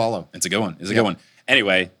 I will follow. It's a good one. Good one.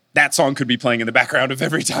 Anyway, that song could be playing in the background of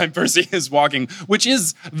every time Percy is walking, which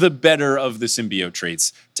is the better of the symbiote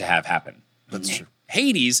traits to have happen. That's true.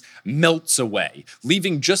 Hades melts away,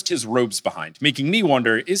 leaving just his robes behind, making me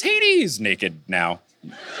wonder, is Hades naked now?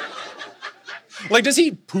 Like, does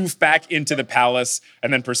he poof back into the palace,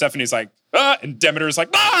 and then Persephone's like, and Demeter's like,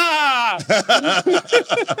 ah!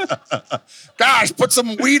 Gosh, put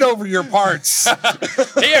some weed over your parts.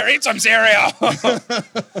 Here, eat some cereal.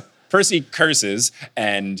 Percy curses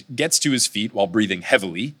and gets to his feet while breathing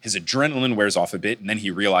heavily. His adrenaline wears off a bit, and then he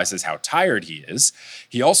realizes how tired he is.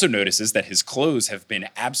 He also notices that his clothes have been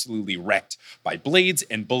absolutely wrecked by blades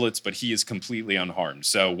and bullets, but he is completely unharmed.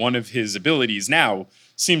 So one of his abilities now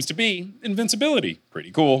seems to be invincibility.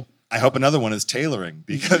 Pretty cool. I hope another one is tailoring,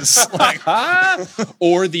 because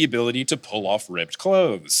or the ability to pull off ripped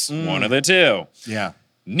clothes. One of the two. Yeah.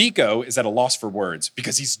 Nico is at a loss for words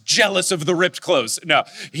because he's jealous of the ripped clothes. No,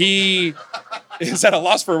 he is at a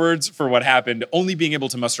loss for words for what happened, only being able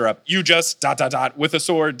to muster up, you just ... with a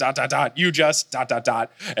sword ... you just ...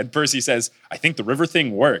 And Percy says, I think the river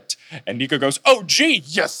thing worked. And Nico goes, oh, gee,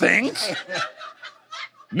 you think?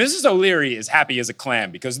 Mrs. O'Leary is happy as a clam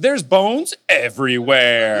because there's bones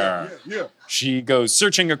everywhere. Yeah. She goes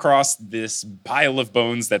searching across this pile of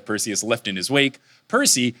bones that Percy has left in his wake.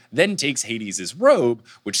 Percy then takes Hades' robe,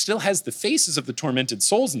 which still has the faces of the tormented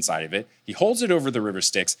souls inside of it. He holds it over the river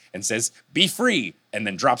Styx and says, be free, and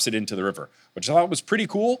then drops it into the river, which I thought was pretty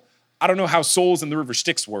cool. I don't know how souls in the river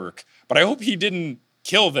Styx work, but I hope he didn't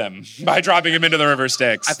kill them by dropping them into the river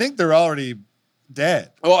Styx. I think they're already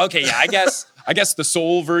dead. Well, okay, yeah, I guess the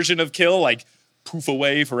soul version of kill, like, poof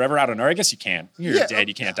away forever. I don't know. I guess you can't. You're dead.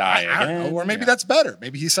 You can't die I again. don't know. Or maybe that's better.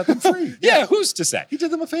 Maybe he set them free. Yeah, who's to say? He did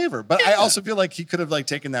them a favor. But I also feel like he could have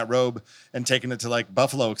taken that robe and taken it to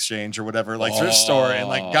Buffalo Exchange or whatever, thrift store, and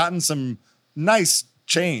gotten some nice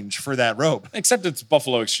change for that robe. Except it's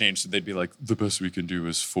Buffalo Exchange, so they'd be like, the best we can do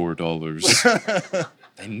is $4.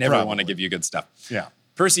 They never want to give you good stuff. Yeah.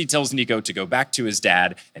 Percy tells Nico to go back to his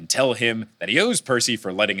dad and tell him that he owes Percy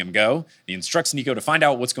for letting him go. He instructs Nico to find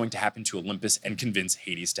out what's going to happen to Olympus and convince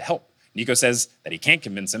Hades to help. Nico says that he can't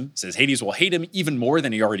convince him, says Hades will hate him even more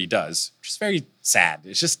than he already does, which is very sad.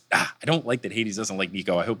 It's just, I don't like that Hades doesn't like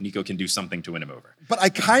Nico. I hope Nico can do something to win him over. But I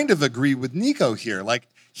kind of agree with Nico here.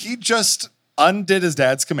 He just undid his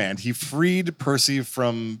dad's command. He freed Percy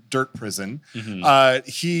from dirt prison. Mm-hmm.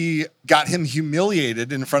 He got him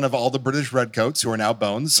humiliated in front of all the British redcoats who are now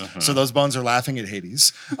bones. Uh-huh. So those bones are laughing at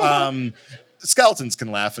Hades. Skeletons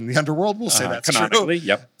can laugh in the underworld. We'll say that's canonically, true.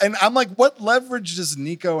 Yep. And I'm like, what leverage does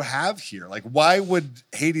Nico have here? Why would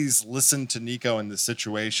Hades listen to Nico in this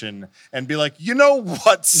situation and be like, you know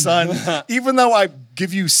what, son? Even though I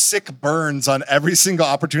give you sick burns on every single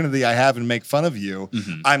opportunity I have and make fun of you,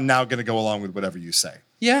 I'm now going to go along with whatever you say.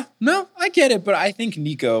 Yeah, no, I get it. But I think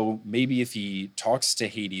Nico, maybe if he talks to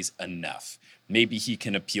Hades enough, maybe he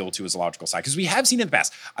can appeal to his logical side. Because we have seen in the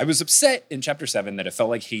past, I was upset in chapter 7 that it felt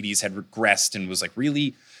like Hades had regressed and was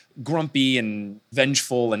really grumpy and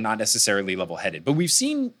vengeful and not necessarily level-headed. But we've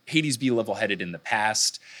seen Hades be level-headed in the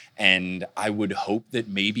past, and I would hope that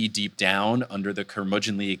maybe deep down, under the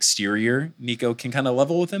curmudgeonly exterior, Nico can kind of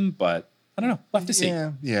level with him, but I don't know. We'll have to see.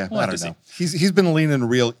 Yeah. I don't know. He's been leaning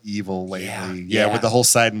real evil lately. Yeah, with the whole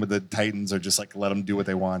side and with the Titans are just let them do what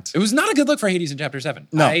they want. It was not a good look for Hades in chapter 7.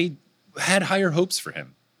 No. I had higher hopes for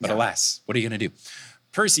him, but alas, what are you going to do?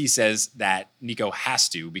 Percy says that Nico has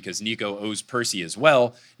to because Nico owes Percy as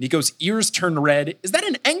well. Nico's ears turn red. Is that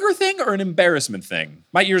an anger thing or an embarrassment thing?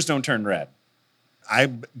 My ears don't turn red.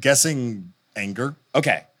 I'm guessing anger.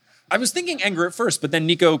 Okay. I was thinking anger at first, but then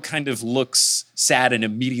Nico kind of looks sad and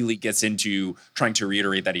immediately gets into trying to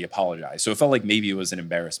reiterate that he apologized. So it felt like maybe it was an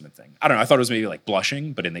embarrassment thing. I don't know. I thought it was maybe like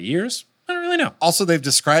blushing, but in the ears, I don't really know. Also, they've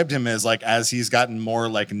described him as like, as he's gotten more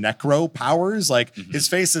like necro powers, like his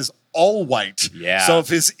face is all white. Yeah. So if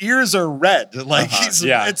his ears are red, like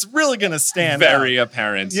it's really going to stand Very out.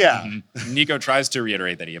 apparent. Yeah. Nico tries to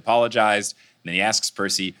reiterate that he apologized. And then he asks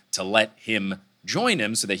Percy to let him join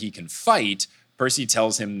him so that he can fight. Percy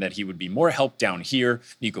tells him that he would be more help down here.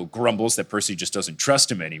 Nico grumbles that Percy just doesn't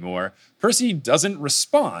trust him anymore. Percy doesn't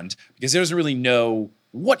respond because he doesn't really know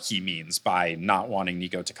what he means by not wanting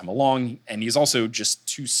Nico to come along. And he's also just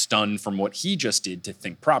too stunned from what he just did to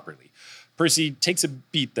think properly. Percy takes a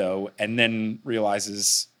beat, though, and then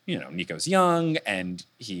realizes, Nico's young and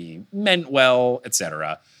he meant well,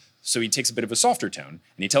 etc. So he takes a bit of a softer tone,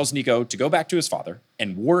 and he tells Nico to go back to his father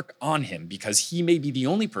and work on him because he may be the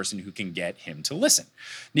only person who can get him to listen.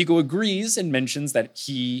 Nico agrees and mentions that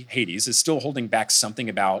he, Hades, is still holding back something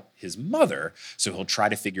about his mother, so he'll try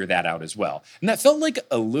to figure that out as well. And that felt like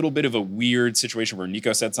a little bit of a weird situation where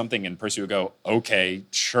Nico said something and Percy would go, okay,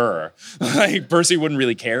 sure. Like Percy wouldn't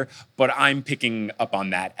really care, but I'm picking up on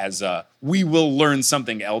that as we will learn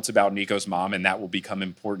something else about Nico's mom, and that will become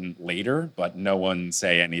important later, but no one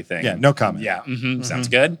say anything. Yeah, no comment. Yeah, sounds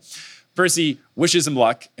good. Percy wishes him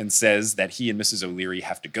luck and says that he and Mrs. O'Leary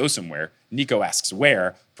have to go somewhere. Nico asks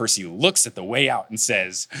where. Percy looks at the way out and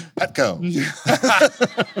says, Petco.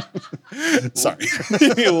 Sorry.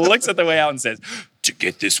 He looks at the way out and says, to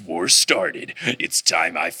get this war started, it's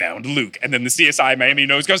time I found Luke. And then the CSI Miami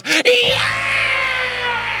nose goes, yeah!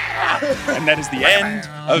 And that is the end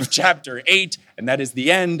of chapter 8. And that is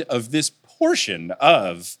the end of this portion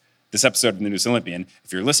of this episode of the News Olympian.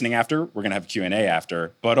 If you're listening after, we're going to have a Q&A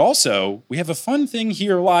after. But also, we have a fun thing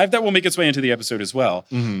here live that will make its way into the episode as well.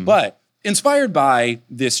 But inspired by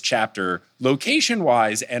this chapter,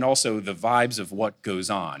 location-wise, and also the vibes of what goes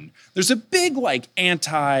on, there's a big,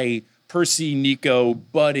 anti-Percy, Nico,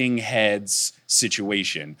 butting heads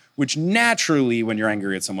situation, which naturally, when you're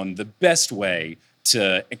angry at someone, the best way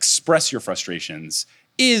to express your frustrations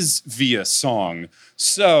is via song.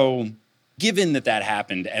 So given that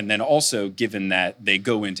happened, and then also given that they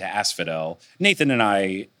go into Asphodel, Nathan and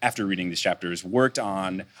I, after reading these chapters, worked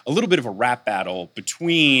on a little bit of a rap battle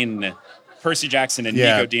between Percy Jackson and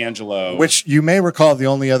Nico D'Angelo. Which you may recall the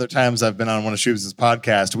only other times I've been on one of Shubes'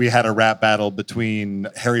 podcast, we had a rap battle between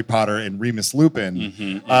Harry Potter and Remus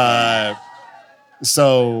Lupin.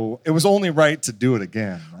 So it was only right to do it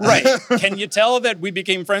again. Right. Can you tell that we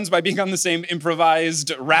became friends by being on the same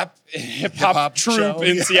improvised rap hip-hop troupe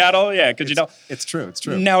in Seattle? Yeah, could you tell? It's true, it's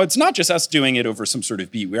true. Now, it's not just us doing it over some sort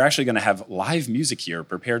of beat. We're actually going to have live music here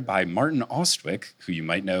prepared by Martin Ostwick, who you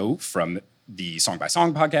might know from the Song by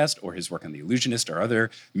Song podcast or his work on The Illusionist or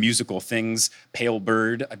other musical things. Pale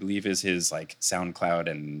Bird, I believe, is his SoundCloud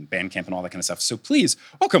and Bandcamp and all that kind of stuff. So please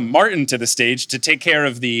welcome Martin to the stage to take care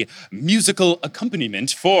of the musical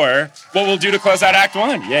accompaniment for what we'll do to close out Act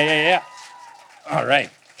 1. Yeah. All right.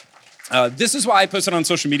 This is why I posted on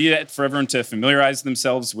social media for everyone to familiarize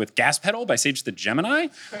themselves with Gas Pedal by Sage the Gemini,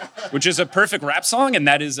 which is a perfect rap song. And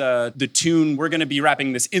that is the tune. We're going to be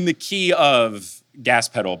rapping this in the key of Gas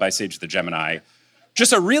Pedal by Sage the Gemini.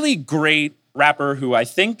 Just a really great rapper who I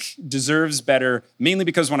think deserves better, mainly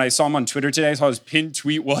because when I saw him on Twitter today, I saw his pinned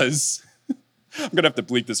tweet was, I'm going to have to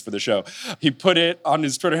bleep this for the show. He put it on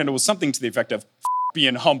his Twitter handle was something to the effect of,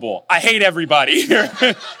 being humble. I hate everybody here.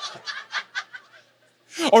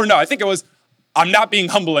 Or no, I think it was, I'm not being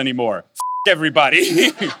humble anymore. Everybody.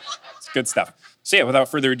 It's good stuff. So yeah, without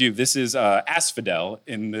further ado, this is Asphodel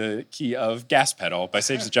in the key of Gas Pedal by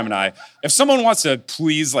Sage the Gemini. If someone wants to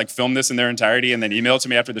please film this in their entirety and then email it to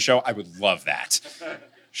me after the show, I would love that.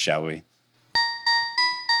 Shall we?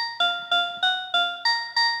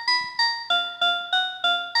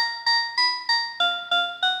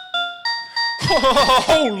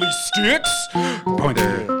 Holy sticks!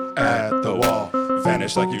 Pointed at the wall,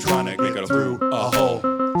 vanish like you're trying to get through a hole.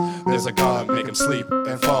 There's a god, make him sleep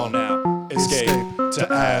and fall now. Escape to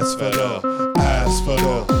Asphodel,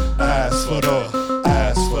 Asphodel, Asphodel,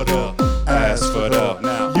 Asphodel, Asphodel.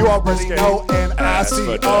 Now You already know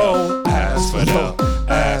N-I-C-O. Asphodel,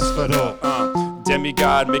 Asphodel.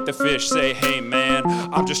 Demigod, make the fish say, hey man,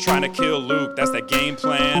 I'm just trying to kill Luke, that's the game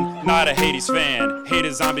plan. Not a Hades fan, hate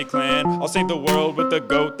a zombie clan. I'll save the world with the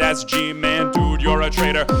goat, that's G-man. Dude, you're a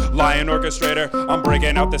traitor, lion orchestrator. I'm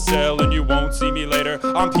breaking out the cell and you won't see me later.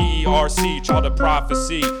 I'm P-E-R-C, child of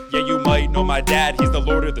prophecy. Yeah, you might know my dad, he's the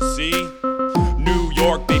lord of the sea. New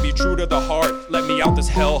York, baby, true to the heart. Let me out this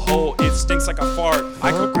hellhole, it stinks like a fart.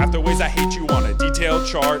 I could craft the ways I hate you on a detailed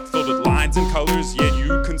chart filled with lines and colors, yet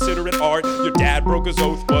you consider it broke his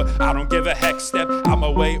oath, but I don't give a heck. Step out my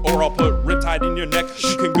way or I'll put riptide in your neck.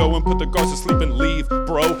 You can go and put the guards to sleep and leave,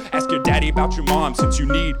 bro. Ask your daddy about your mom since you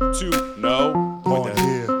need to know. Point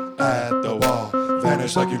here at the wall.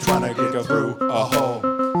 Vanish like you're trying to get through a hole.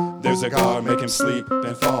 There's a guard, make him sleep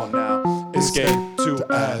and fall now. Escape to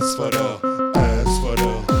asphodel,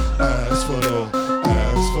 asphodel, asphodel,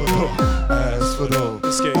 asphodel, asphodel.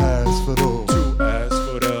 Escape Asphodel. to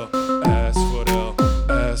asphodel, asphodel,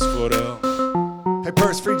 asphodel. Hey,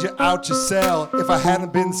 Perse, freed you out your cell. If I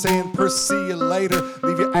hadn't been saying Perse, see you later,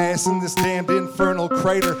 leave your ass in this damned infernal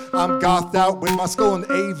crater. I'm gothed out with my skull and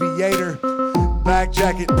aviator. Black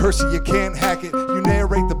jacket, Percy, you can't hack it. You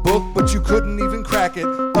narrate the book, but you couldn't even crack it.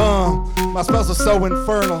 My spells are so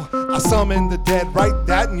infernal. I summon the dead, write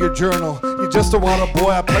that in your journal. You're just a water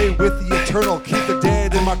boy, I play with the eternal. Keep the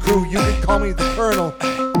dead in my crew, you can call me the colonel.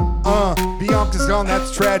 Bianca's gone,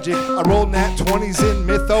 that's tragic. I rolled nat 20s in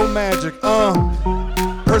mytho magic.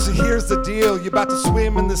 Percy, here's the deal. You're about to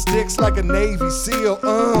swim in the sticks like a Navy SEAL.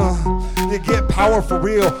 You get power for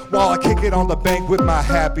real while I kick it on the bank with my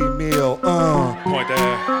Happy Meal. Point there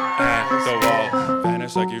at the wall.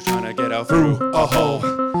 Vanish like you're trying to get out through a hole.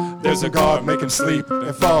 There's a guard, make him sleep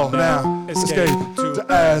and fall now. Escape to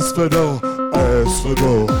Asphodel,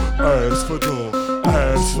 Asphodel, Asphodel,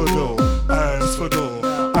 Asphodel, Asphodel,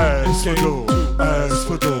 Asphodel,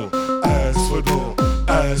 Asphodel, Asphodel,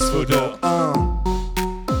 Asphodel.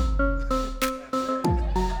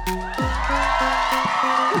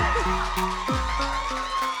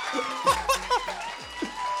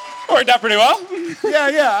 Worked out pretty well.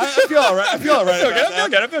 Yeah, I feel all right. I feel all right.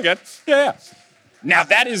 I feel good. Yeah. Now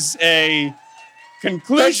that is a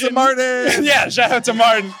conclusion. Thanks to Martin. Yeah, shout out to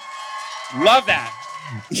Martin. Love that.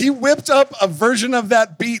 He whipped up a version of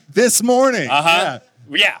that beat this morning.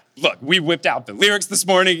 Yeah. Look, we whipped out the lyrics this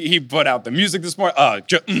morning. He put out the music this morning.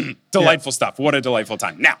 Delightful stuff. What a delightful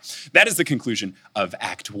time. Now, that is the conclusion of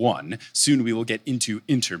Act 1. Soon we will get into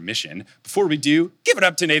intermission. Before we do, give it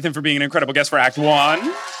up to Nathan for being an incredible guest for Act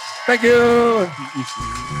 1. Thank you.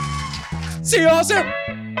 See you all soon.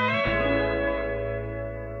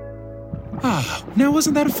 Now,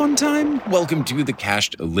 wasn't that a fun time? Welcome to the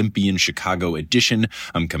Cashed Olympian Chicago edition.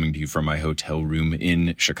 I'm coming to you from my hotel room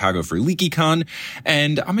in Chicago for LeakyCon,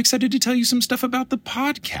 and I'm excited to tell you some stuff about the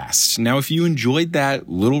podcast. Now, if you enjoyed that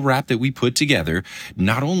little wrap that we put together,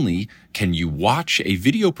 not only can you watch a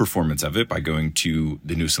video performance of it by going to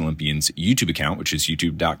the Newest Olympian's YouTube account, which is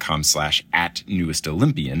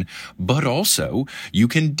youtube.com/@newestolympian, but also you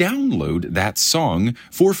can download that song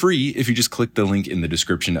for free if you just click the link in the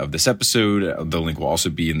description of this episode. The link will also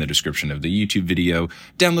be in the description of the YouTube video.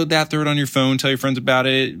 Download that, throw it on your phone, tell your friends about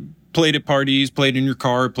it, play it at parties, play it in your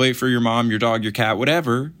car, play it for your mom, your dog, your cat,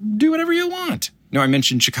 whatever. Do whatever you want. Now, I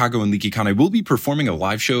mentioned Chicago and LeakyCon. I will be performing a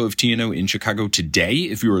live show of TNO in Chicago today.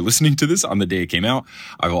 If you are listening to this on the day it came out,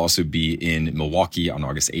 I will also be in Milwaukee on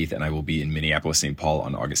August 8th, and I will be in Minneapolis, St. Paul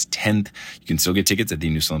on August 10th. You can still get tickets at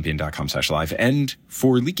thenewestolympian.com/live. And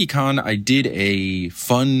for LeakyCon, I did a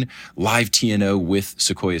fun live TNO with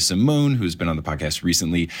Sequoia Simone, who's been on the podcast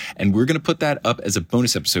recently, and we're going to put that up as a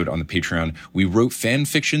bonus episode on the Patreon. We wrote fan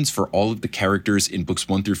fictions for all of the characters in books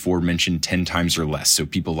 1 through 4 mentioned 10 times or less. So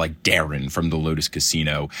people like Darren from the Lotus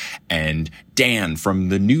Casino and Dan from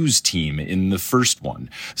the news team in the first one.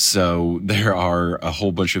 So there are a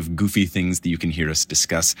whole bunch of goofy things that you can hear us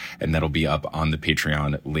discuss, and that'll be up on the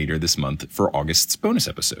Patreon later this month for August's bonus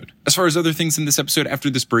episode. As far as other things in this episode, after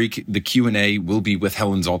this break, the Q&A will be with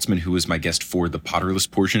Helen Zaltzman, who was my guest for the Potterless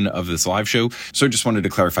portion of this live show. So I just wanted to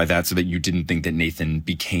clarify that so that you didn't think that Nathan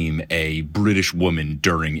became a British woman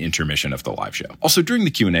during intermission of the live show. Also, during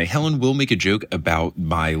the Q&A, Helen will make a joke about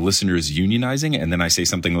my listeners unionizing, and then I say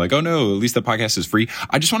something like, oh no, at least the podcast is free.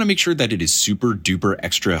 I just want to make sure that it is super duper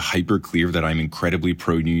extra hyper clear that I'm incredibly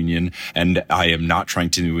pro-union, and I am not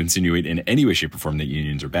trying to insinuate in any way, shape, or form that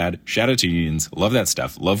unions are bad. Shout out to unions. Love that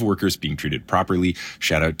stuff. Love workers being treated properly.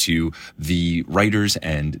 Shout out to the writers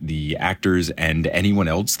and the actors and anyone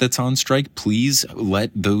else that's on strike. Please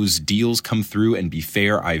let those deals come through and be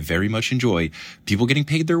fair. I very much enjoy people getting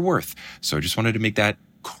paid their worth. So I just wanted to make that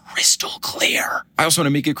crystal clear. I also want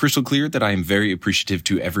to make it crystal clear that I am very appreciative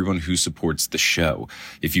to everyone who supports the show.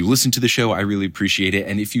 If you listen to the show, I really appreciate it.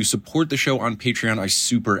 And if you support the show on Patreon, I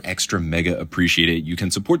super extra mega appreciate it. You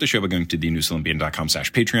can support the show by going to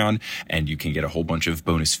thenewestolympian.com/Patreon, and you can get a whole bunch of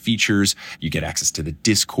bonus features. You get access to the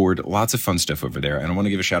Discord, lots of fun stuff over there. And I want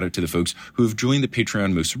to give a shout out to the folks who have joined the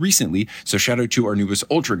Patreon most recently. So shout out to our newest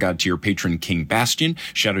Ultra God tier patron, King Bastion.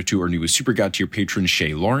 Shout out to our newest Super God tier patron,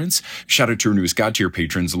 Shay Lawrence. Shout out to our newest God tier patron,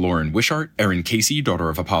 patrons Lauren Wishart, Erin Casey, daughter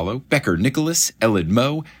of Apollo, Becker Nicholas, Elid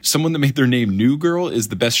Moe. Someone that made their name New Girl is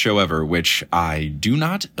the best show ever, which I do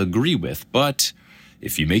not agree with, but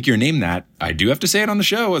if you make your name that, I do have to say it on the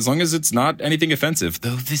show, as long as it's not anything offensive,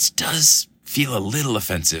 though this does feel a little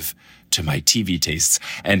offensive to my TV tastes.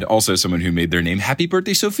 And also someone who made their name Happy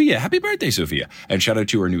Birthday, Sophia. Happy birthday, Sophia. And shout out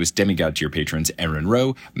to our newest demigod tier patrons, Aaron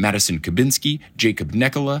Rowe, Madison Kabinski, Jacob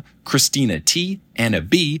Nekola, Christina T, Anna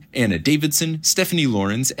B, Anna Davidson, Stephanie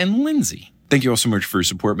Lawrence, and Lindsay. Thank you all so much for your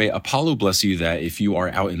support. May Apollo bless you that if you are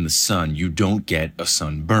out in the sun, you don't get a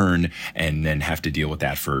sunburn and then have to deal with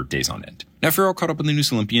that for days on end. Now, if you're all caught up in the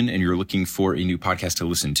News Olympian and you're looking for a new podcast to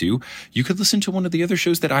listen to, you could listen to one of the other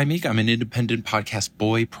shows that I make. I'm an independent podcast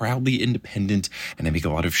boy, proudly independent, and I make a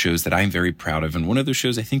lot of shows that I'm very proud of. And one of those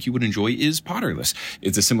shows I think you would enjoy is Potterless.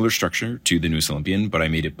 It's a similar structure to the News Olympian, but I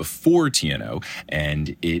made it before TNO,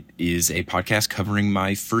 and it is a podcast covering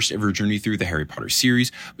my first ever journey through the Harry Potter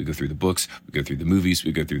series. We go through the books, we go through the movies,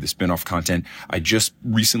 we go through the spin-off content. I just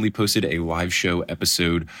recently posted a live show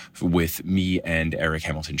episode with me and Eric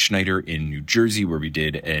Hamilton Schneider in New Jersey, where we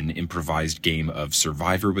did an improvised game of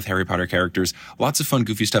Survivor with Harry Potter characters. Lots of fun,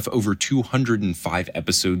 goofy stuff. Over 205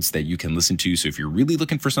 episodes that you can listen to. So if you're really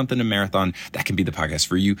looking for something to marathon, that can be the podcast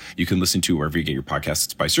for you. You can listen to wherever you get your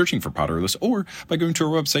podcasts by searching for Potterless or by going to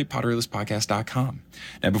our website, potterlesspodcast.com.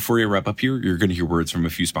 Now, before we wrap up here, you're going to hear words from a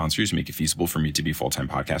few sponsors to make it feasible for me to be a full-time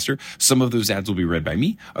podcaster. Some of those ads will be read by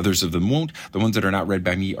me. Others of them won't. The ones that are not read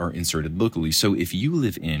by me are inserted locally. So if you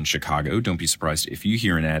live in Chicago, don't be surprised if you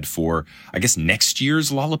hear an ad for, I guess, next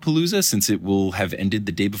year's Lollapalooza, since it will have ended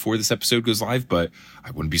the day before this episode goes live, but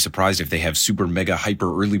I wouldn't be surprised if they have super mega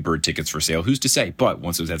hyper early bird tickets for sale. Who's to say? But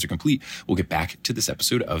once those ads are complete, we'll get back to this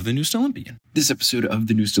episode of the Newest Olympian. This episode of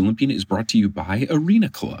the Newest Olympian is brought to you by Arena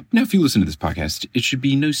Club. Now, if you listen to this podcast, it should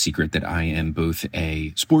be no secret that I am both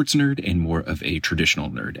a sports nerd and more of a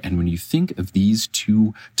traditional nerd. And when you think of these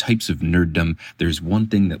two types of nerddom, there's one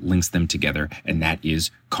thing that links them together, and that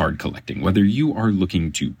is card collecting. Whether you are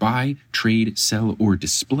looking to buy, trade, sell, or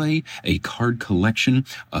display a card collection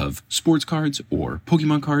of sports cards or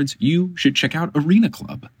Pokemon cards, you should check out Arena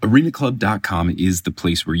Club. ArenaClub.com is the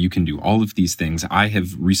place where you can do all of these things. I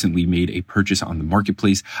have recently made a purchase on the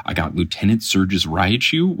marketplace. I got Lieutenant Surge's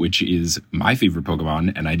Raichu, which is my favorite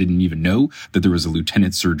Pokemon, and I didn't even know that there was a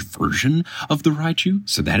Lieutenant Surge version of the Raichu.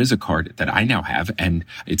 So that is a card that I now have, and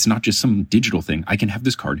it's not just some digital thing. I can have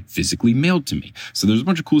this card physically mailed to me. So there's a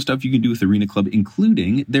bunch of cool stuff you can do with Arena Club,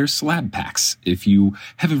 including their slab packs. If you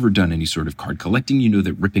have ever done any sort of card collecting, you know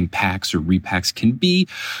that ripping packs or repacks can be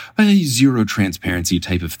a zero transparency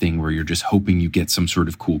type of thing where you're just hoping you get some sort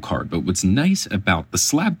of cool card. But what's nice about the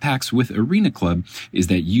slab packs with Arena Club is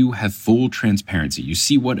that you have full transparency. You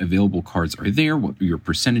see what available cards are there, what your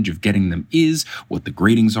percentage of getting them is, what the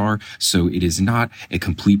gradings are. So it is not a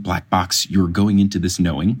complete black box. You're going into this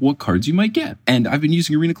knowing what cards you might get. And I've been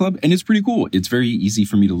using Arena Club, and it's pretty cool. It's very easy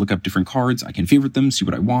for me to look up different cards. I can favorite them, see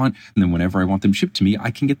what I want, and then whenever I want them shipped to me,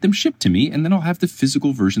 I can get them shipped to me, and then I'll have the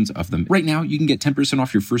physical versions of them. Right now, you can get 10%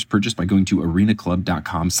 off your first purchase by going to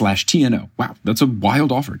arenaclub.com/TNO. Wow, that's a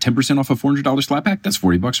wild offer. 10% off a $400 slap pack? That's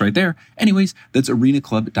 $40 right there. Anyways, that's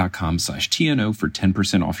arenaclub.com/TNO for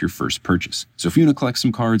 10% off your first purchase. So if you want to collect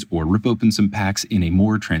some cards or rip open some packs in a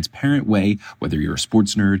more transparent way, whether you're a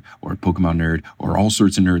sports nerd or a Pokemon nerd or all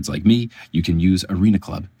sorts of nerds like me, you can use Arena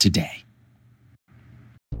Club today.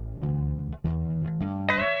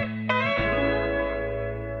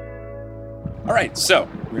 All right, so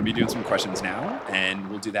we're going to be doing some questions now, and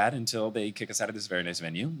we'll do that until they kick us out of this very nice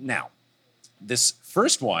venue. Now, this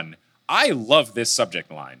first one, I love this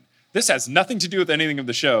subject line. This has nothing to do with anything of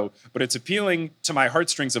the show, but it's appealing to my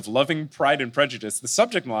heartstrings of loving Pride and Prejudice. The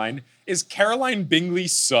subject line is Caroline Bingley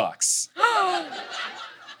sucks.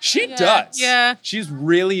 She does. Yeah. She's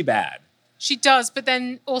really bad. She does, but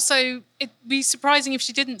then also it'd be surprising if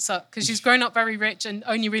she didn't suck, because she's grown up very rich and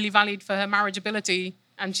only really valued for her marriageability,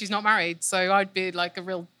 and she's not married. So I'd be like a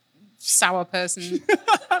real sour person.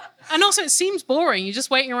 And also it seems boring. You're just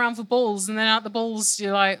waiting around for balls, and then at the balls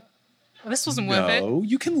you're like, well, this wasn't worth it. No,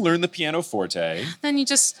 you can learn the pianoforte. Then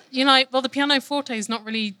you're like, well, the pianoforte is not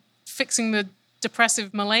really fixing the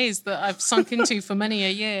depressive malaise that I've sunk into for many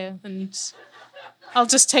a year, and I'll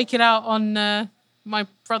just take it out on my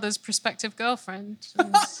brother's prospective girlfriend.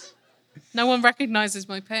 And no one recognizes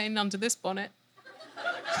my pain under this bonnet.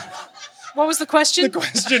 What was the question? The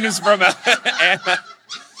question is from Anna.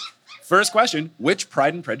 First question, which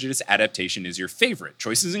Pride and Prejudice adaptation is your favorite?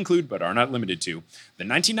 Choices include, but are not limited to, the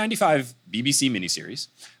 1995 BBC miniseries,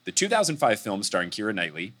 the 2005 film starring Keira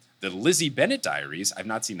Knightley, the Lizzie Bennet Diaries, I've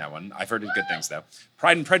not seen that one, I've heard good things though,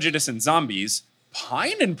 Pride and Prejudice and Zombies,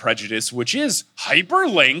 Pride and Prejudice, which is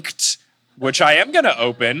hyperlinked, which I am going to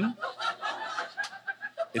open.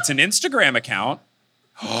 It's an Instagram account.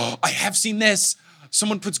 Oh, I have seen this.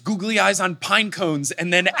 Someone puts googly eyes on pine cones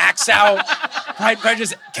and then acts out Pride and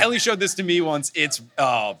Prejudice. Kelly showed this to me once.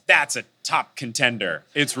 That's a top contender.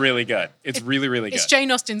 It's really good. It's really, really good. It's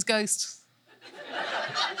Jane Austen's ghost.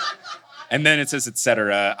 And then it says,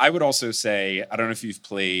 etc. I would also say, I don't know if you've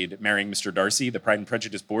played Marrying Mr. Darcy, the Pride and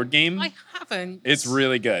Prejudice board game. I haven't. It's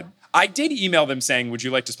really good. I did email them saying, would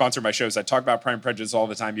you like to sponsor my shows? I talk about Pride and Prejudice all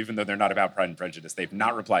the time, even though they're not about Pride and Prejudice. They've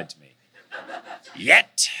not replied to me.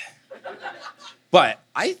 Yet. But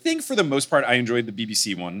I think for the most part, I enjoyed the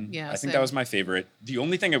BBC one. Yeah, I think same. that was my favorite. The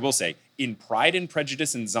only thing I will say, in Pride and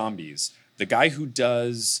Prejudice and Zombies, the guy who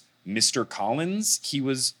does Mr. Collins,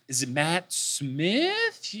 is it Matt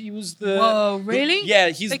Smith? He was the... Whoa, really?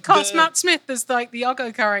 They cast Matt Smith as like the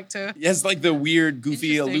Uggo character. He has like the weird,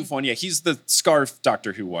 goofy, Interesting. aloof one. Yeah, he's the scarf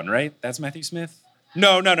Doctor Who one, right? That's Matthew Smith?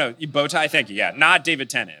 No. Bow tie, thank you. Yeah, not David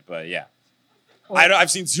Tennant, but yeah.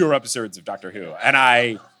 I've seen 0 episodes of Doctor Who,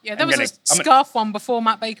 and there was a scarf one before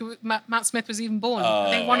Matt Smith was even born.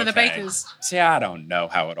 I think one of the Bakers. See, I don't know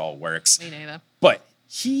how it all works. Me neither. But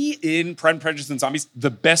he, in Pride and Prejudice and Zombies, the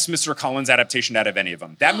best Mr. Collins adaptation out of any of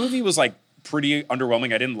them. That movie was like pretty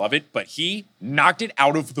underwhelming. I didn't love it, but he knocked it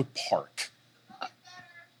out of the park.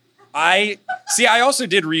 I also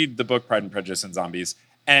did read the book Pride and Prejudice and Zombies,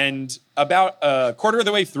 and about a quarter of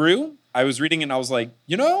the way through, I was reading it and I was like,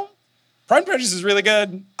 Pride and Prejudice is really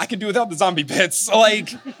good. I can do without the zombie bits.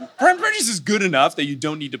 Like, Pride and Prejudice is good enough that you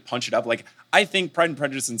don't need to punch it up. Like, I think Pride and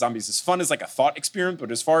Prejudice and Zombies is fun as like a thought experiment, but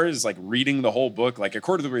as far as like reading the whole book, like a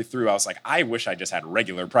quarter of the way through, I was like, I wish I just had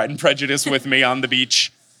regular Pride and Prejudice with me on the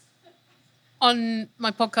beach. On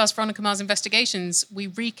my podcast, Veronica Mars Investigations, we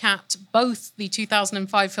recapped both the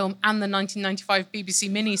 2005 film and the 1995 BBC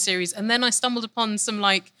miniseries, and then I stumbled upon some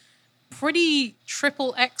like pretty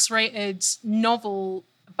triple X-rated novel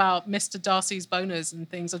about Mr. Darcy's boners and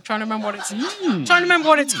things. I'm trying to remember what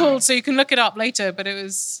it's called, so you can look it up later. But it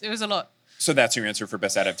was a lot. So that's your answer for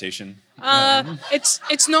best adaptation?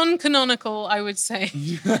 It's non-canonical, I would say.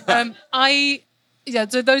 So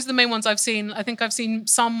those are the main ones I've seen. I think I've seen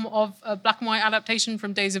some of a black and white adaptation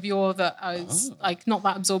from Days of Yore that I was like not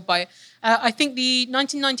that absorbed by it. I think the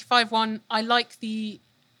 1995 one, I like the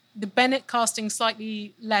Bennett casting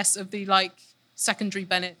slightly less of the like secondary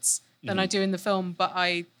Bennetts than I do in the film, but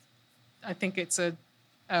I think it's a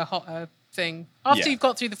hotter thing. After you've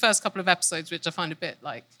got through the first couple of episodes, which I find a bit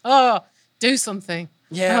like, do something.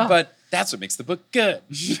 Yeah, but that's what makes the book good.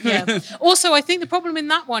 Yeah. Also, I think the problem in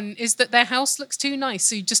that one is that their house looks too nice,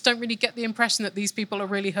 so you just don't really get the impression that these people are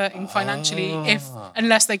really hurting financially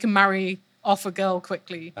unless they can marry off a girl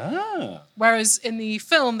quickly. Whereas in the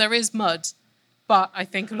film, there is mud, but I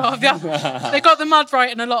think a lot of they got the mud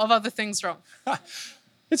right and a lot of other things wrong.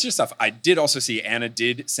 It's just stuff. I did also see Anna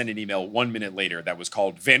did send an email 1 minute later that was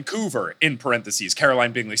called Vancouver, in parentheses,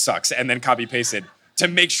 Caroline Bingley sucks, and then copy pasted to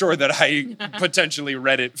make sure that I potentially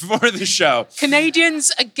read it for the show.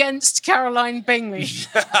 Canadians against Caroline Bingley.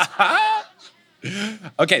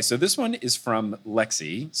 Okay, so this one is from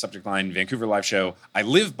Lexi, subject line, Vancouver live show. I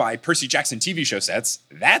live by Percy Jackson TV show sets.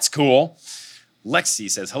 That's cool. Lexi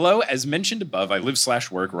says, hello, as mentioned above, I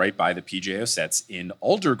live/work right by the PJO sets in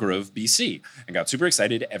Aldergrove, BC, and got super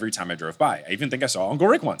excited every time I drove by. I even think I saw Uncle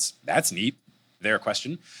Rick once. That's neat. Their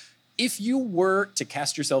question. If you were to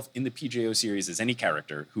cast yourself in the PJO series as any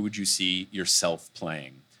character, who would you see yourself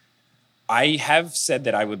playing? I have said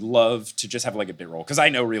that I would love to just have like a bit role, because I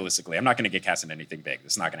know realistically I'm not going to get cast in anything big.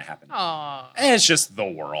 It's not going to happen. Aww. It's just the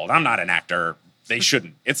world. I'm not an actor. They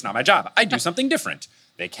shouldn't. It's not my job. I do something different.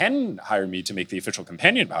 They can hire me to make the official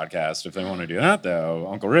companion podcast if they want to do that, though.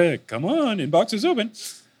 Uncle Rick, come on, inbox is open.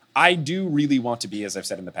 I do really want to be, as I've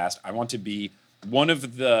said in the past, I want to be one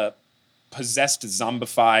of the possessed,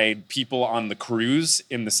 zombified people on the cruise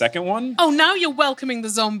in the second one. Oh, now you're welcoming the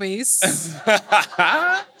zombies.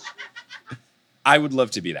 I would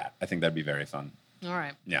love to be that. I think that'd be very fun. All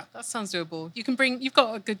right. Yeah. That sounds doable. You've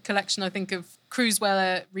got a good collection, I think, of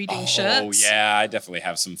cruisewear reading shirts. Oh, yeah. I definitely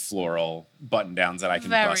have some floral button-downs that I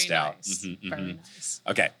can bust out. Very nice.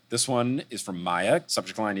 Okay. This one is from Maya.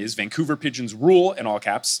 Subject line is Vancouver pigeons rule, in all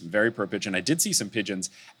caps. Very pro pigeon. I did see some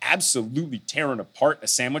pigeons absolutely tearing apart a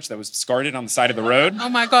sandwich that was discarded on the side of the road. Oh,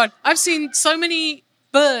 my God. I've seen so many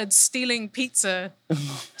birds stealing pizza.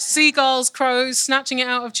 Seagulls, crows, snatching it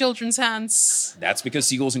out of children's hands. That's because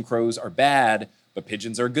seagulls and crows are bad, but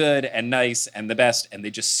pigeons are good and nice and the best, and they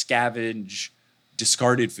just scavenge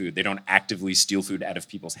discarded food. They don't actively steal food out of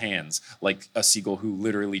people's hands, like a seagull who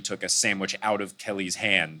literally took a sandwich out of Kelly's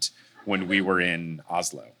hand when we were in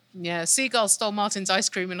Oslo. Yeah, seagull stole Martin's ice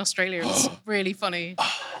cream in Australia. It was really funny.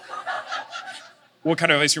 What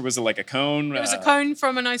kind of ice cream was it? Like a cone? It was a cone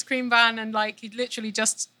from an ice cream van, and like he'd literally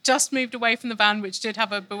just moved away from the van, which did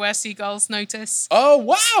have a "Beware Seagulls" notice. Oh,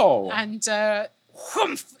 wow. And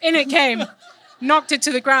whoomph, in it came, knocked it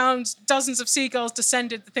to the ground. Dozens of seagulls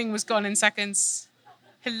descended. The thing was gone in seconds.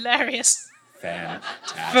 Hilarious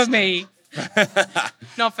Fantastic. for me,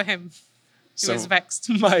 not for him. He was vexed.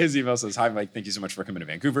 Maya's email says, "Hi, Mike. Thank you so much for coming to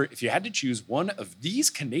Vancouver. If you had to choose one of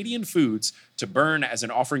these Canadian foods to burn as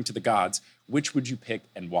an offering to the gods, which would you pick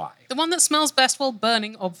and why?" The one that smells best while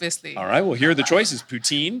burning, obviously. All right, well, here are the choices.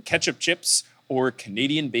 Poutine, ketchup chips, or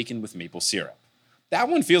Canadian bacon with maple syrup. That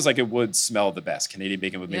one feels like it would smell the best. Canadian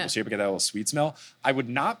bacon with maple syrup, get that little sweet smell. I would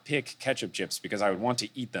not pick ketchup chips because I would want to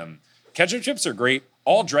eat them. Ketchup chips are great.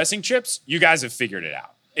 All dressing chips, you guys have figured it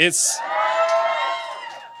out.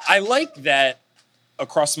 I like that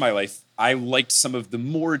across my life, I liked some of the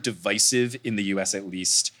more divisive, in the US at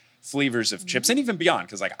least, flavors of chips, and even beyond,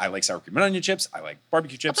 because like I like sour cream and onion chips, I like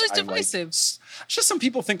barbecue chips. Those divisive. It's just some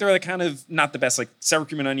people think they're like kind of not the best, like sour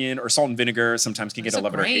cream and onion or salt and vinegar sometimes can get a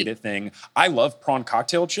love it or hate it thing. I love prawn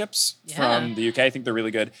cocktail chips from the UK. I think they're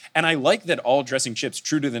really good. And I like that all dressing chips,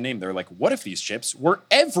 true to the name, they're like, what if these chips were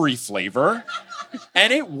every flavor?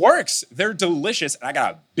 And it works. They're delicious. And I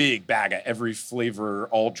got a big bag of every flavor,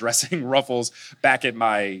 all dressing Ruffles back at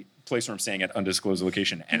my place where I'm staying at undisclosed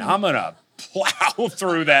location. And I'm going to plow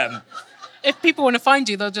through them. If people want to find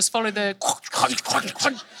you, they'll just follow the...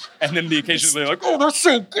 And then occasionally like, oh, that's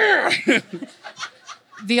so good.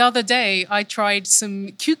 The other day, I tried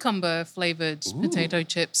some cucumber-flavored potato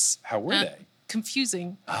chips. How were they?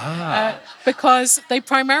 Confusing. Because they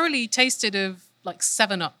primarily tasted of like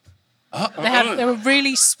 7-Up. They were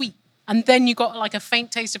really sweet. And then you got like a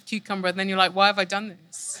faint taste of cucumber, and then you're like, why have I done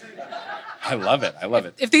this? I love it.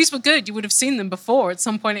 If these were good, you would have seen them before at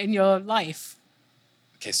some point in your life.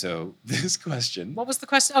 Okay, so this question. What was the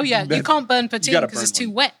question? Oh, yeah, you can't burn poutine because it's too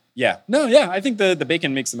wet. Yeah. No, yeah, I think the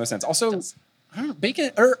bacon makes the most sense. Also, I don't know,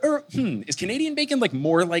 bacon, is Canadian bacon like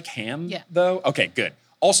more like ham, though? Okay, good.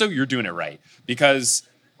 Also, you're doing it right. Because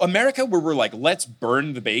America, where we're like, let's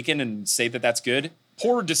burn the bacon and say that that's good,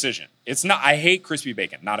 poor decision. It's not, I hate crispy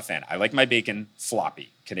bacon, not a fan. I like my bacon floppy.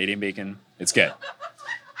 Canadian bacon, it's good.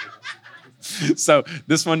 So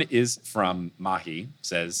this one is from Mahi,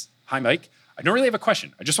 says, "Hi, Mike. I don't really have a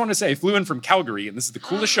question. I just want to say I flew in from Calgary, and this is the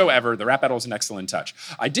coolest show ever. The rap battle is an excellent touch.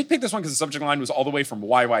 I did pick this one because the subject line was all the way from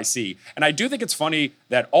YYC, and I do think it's funny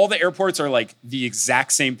that all the airports are like the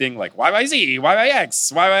exact same thing, like YYZ,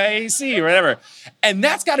 YYX, YYC, whatever. And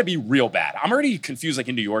that's got to be real bad. I'm already confused. Like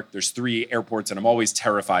in New York, there's 3 airports, and I'm always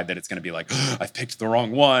terrified that it's going to be like, I've picked the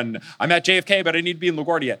wrong one. I'm at JFK, but I need to be in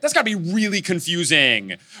LaGuardia. That's got to be really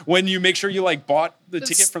confusing when you make sure you like bought the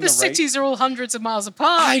ticket from the right. The cities are all hundreds of miles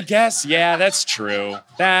apart. I guess, yeah, that's true.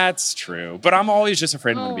 That's true. But I'm always just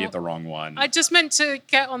afraid I'm going to be at the wrong one. I just meant to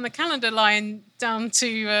get on the calendar line down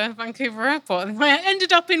to Vancouver Airport, and I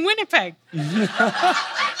ended up in Winnipeg.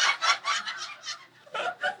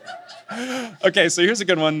 Okay, so here's a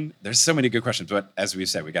good one. There's so many good questions, but as we've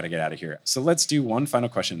said, we got to get out of here. So let's do one final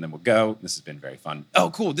question, and then we'll go. This has been very fun. Oh,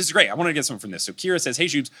 cool. This is great. I wanted to get something from this. So Kira says, "Hey,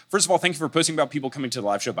 Shubes. First of all, thank you for posting about people coming to the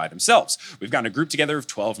live show by themselves. We've gotten a group together of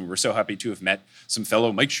 12, and we're so happy to have met some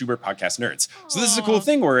fellow Mike Schubert podcast nerds." So this is a cool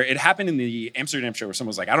thing where it happened in the Amsterdam show where someone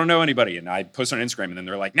was like, "I don't know anybody," and I posted on Instagram, and then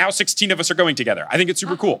they're like, "Now 16 of us are going together." I think it's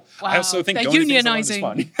super cool. Wow. I also think they're going unionizing. to things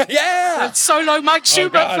alone is fun. Yeah. Solo Mike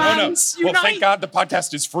Schubert fans. Well, thank God the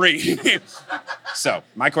podcast is free. So,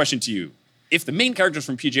 my question to you, if the main characters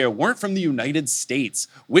from PJO weren't from the United States,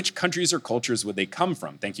 which countries or cultures would they come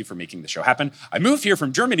from? Thank you for making the show happen. I moved here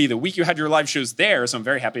from Germany the week you had your live shows there, so I'm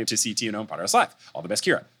very happy to see TNO and Podcast Live. All the best,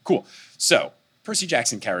 Kira. Cool. So, Percy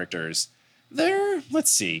Jackson characters,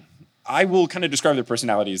 let's see. I will kind of describe their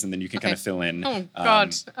personalities, and then you can kind of fill in. Oh,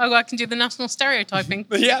 God. I can do the national stereotyping.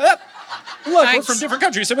 Yeah. Look, we're from different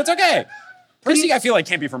countries, so it's okay. Percy, I feel like,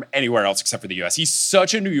 can't be from anywhere else except for the US. He's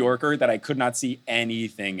such a New Yorker that I could not see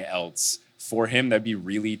anything else for him. That'd be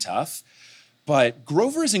really tough. But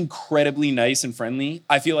Grover is incredibly nice and friendly.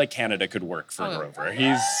 I feel like Canada could work for Grover.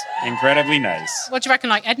 He's incredibly nice. What do you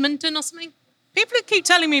reckon, like Edmonton or something? People keep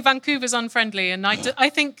telling me Vancouver's unfriendly, and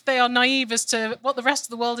I think they are naive as to what the rest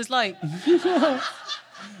of the world is like.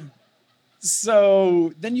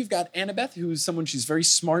 So then you've got Annabeth, who's someone, she's very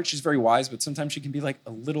smart, she's very wise, but sometimes she can be like a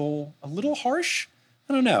little harsh.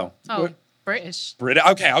 I don't know. Oh, British.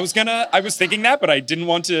 Okay, I was thinking that, but I didn't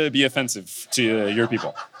want to be offensive to your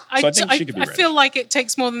people. So I think she could be British. I feel like it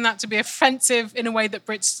takes more than that to be offensive in a way that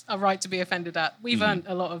Brits are right to be offended at. We've earned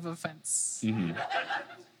a lot of offense. Mm-hmm.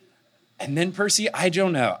 And then Percy, I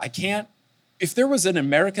don't know. I can't if there was an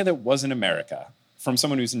America that wasn't America, from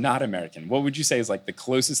someone who's not American, what would you say is like the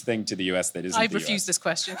closest thing to the U.S. that isn't I the refuse US? this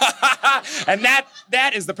question. And that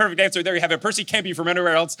is the perfect answer. There you have it. Percy can't be from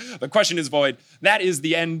anywhere else. The question is void. That is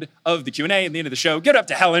the end of the Q&A and the end of the show. Give it up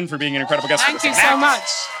to Helen for being an incredible guest. Thank you so much.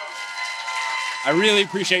 I really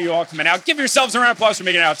appreciate you all coming out. Give yourselves a round of applause for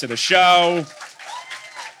making it out to the show.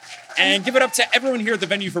 And give it up to everyone here at the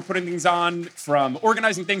venue for putting things on, from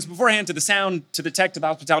organizing things beforehand to the sound, to the tech, to the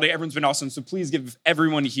hospitality. Everyone's been awesome. So please give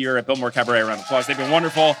everyone here at Biltmore Cabaret a round of applause. They've been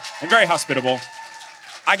wonderful and very hospitable.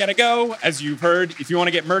 I gotta go. As you've heard, if you want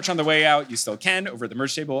to get merch on the way out, you still can over at the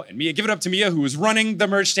merch table. And Mia, give it up to Mia, who is running the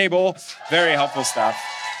merch table. Very helpful stuff.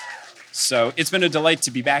 So it's been a delight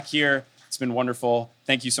to be back here. It's been wonderful.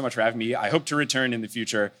 Thank you so much for having me. I hope to return in the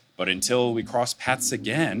future. But until we cross paths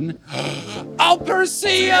again, I'll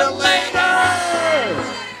Percy you later!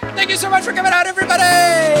 Thank you so much for coming out,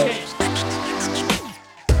 everybody!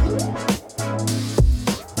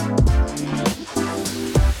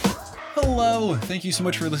 Hello. Thank you so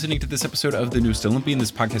much for listening to this episode of The Newest Olympian.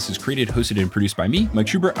 This podcast is created, hosted, and produced by me, Mike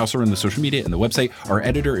Schubert. I also run the social media and the website. Our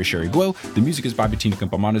editor is Sherry Guo. The music is by Bettina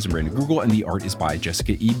Campamanes and Brandon Google, and the art is by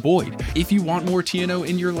Jessica E. Boyd. If you want more TNO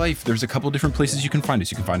in your life, there's a couple different places you can find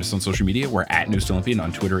us. You can find us on social media. We're at Newest Olympian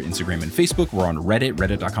on Twitter, Instagram, and Facebook. We're on Reddit,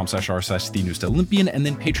 reddit.com/r/The Newest Olympian. And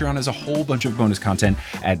then Patreon has a whole bunch of bonus content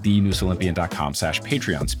at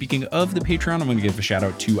thenewestolympian.com/Patreon. Speaking of the Patreon, I'm going to give a shout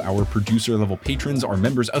out to our producer level patrons, our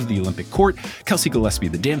members of the Olympic Court: Kelsey Gillespie,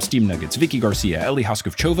 the Damn Steam Nuggets, Vicky Garcia, Ellie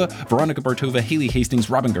Hoskovchova, Veronica Bartova, Haley Hastings,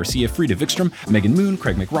 Robin Garcia, Frida Vikstrom, Megan Moon,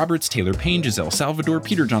 Craig McRoberts, Taylor Payne, Giselle Salvador,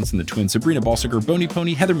 Peter Johnson the Twin, Sabrina Balsiger, Boney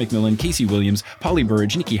Pony, Heather McMillan, Casey Williams, Polly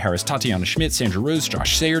Burridge, Nikki Harris, Tatiana Schmidt, Sandra Rose,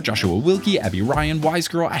 Josh Sayer, Joshua Wilkie, Abby Ryan, Wise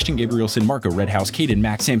Girl, Ashton Gabrielson, Marco Redhouse, Caden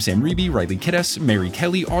Mack, Sam Reeby, Riley Kiddes, Mary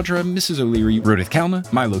Kelly, Audra, Mrs. O'Leary, Rodith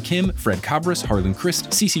Kalma, Milo Kim, Fred Cabras, Harlan Christ,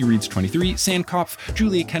 CC Reeds 23, Sandkopf,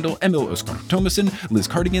 Julia Kendall, Emil Oskar Thomason, Liz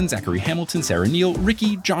Cardigan, Zachary Hamilton, Sarah Neal,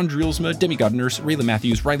 Ricky, John Drielsma, Demigod Nurse, Rayla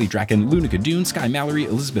Matthews, Riley Draken, Lunica Dune, Sky Mallory,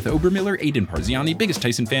 Elizabeth Obermiller, Aidan Parziani, Biggest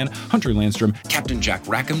Tyson Fan, Hunter Landstrom, Captain Jack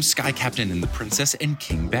Rackham, Sky Captain and the Princess, and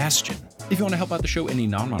King Bastion. If you want to help out the show in a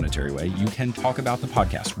non-monetary way, you can talk about the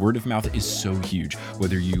podcast. Word of mouth is so huge.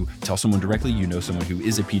 Whether you tell someone directly, you know someone who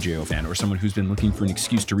is a PJO fan, or someone who's been looking for an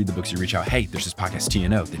excuse to read the books, you reach out, hey, there's this podcast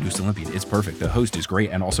TNO, The Newest Olympian. It's perfect. The host is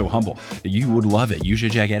great and also humble. You would love it. You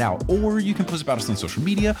should check it out. Or you can post about us on social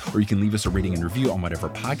media, or you can leave us a rating and review on whatever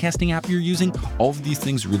podcasting app you're using. All of these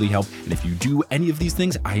things really help. And if you do any of these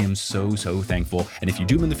things, I am so thankful. And if you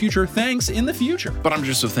do them in the future, thanks in the future. But I'm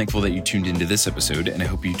just so thankful that you tuned into this episode, and I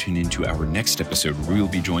hope you tune into our next episode where we will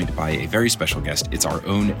be joined by a very special guest. It's our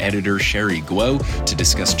own editor, Sherry Guo, to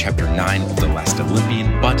discuss Chapter 9 of The Last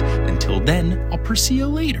Olympian. But until then, I'll pursue you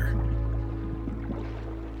later.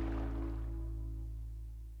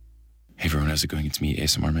 Hey everyone, how's it going? It's me,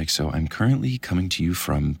 ASMR Mike. So I'm currently coming to you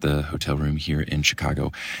from the hotel room here in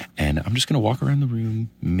Chicago, and I'm just going to walk around the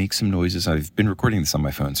room, make some noises. I've been recording this on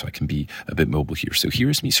my phone so I can be a bit mobile here. So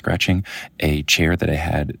here's me scratching a chair that I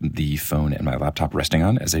had the phone and my laptop resting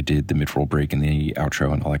on as I did the mid-roll break and the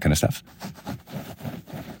outro and all that kind of stuff.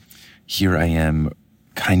 Here I am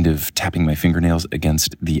kind of tapping my fingernails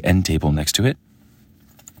against the end table next to it.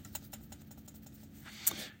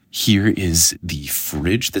 Here is the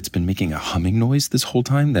fridge that's been making a humming noise this whole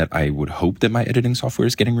time that I would hope that my editing software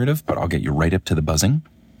is getting rid of, but I'll get you right up to the buzzing.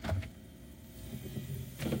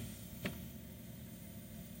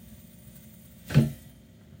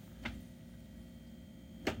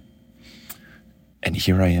 And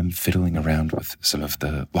here I am fiddling around with some of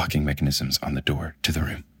the locking mechanisms on the door to the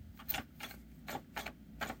room.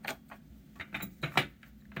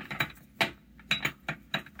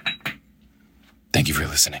 Thank you for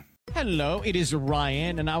listening. Hello, it is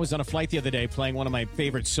Ryan, and I was on a flight the other day playing one of my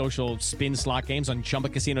favorite social spin slot games on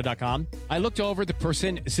ChumbaCasino.com. I looked over at the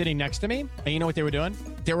person sitting next to me, and you know what they were doing?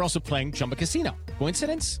 They were also playing Chumba Casino.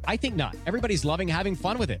 Coincidence? I think not. Everybody's loving having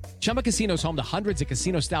fun with it. Chumba Casino is home to hundreds of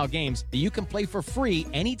casino-style games that you can play for free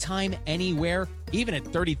anytime, anywhere, even at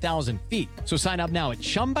 30,000 feet. So sign up now at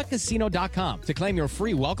ChumbaCasino.com to claim your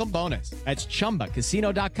free welcome bonus. That's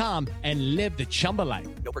ChumbaCasino.com and live the Chumba life.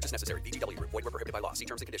 No purchase necessary. VGW. Void where prohibited by law. See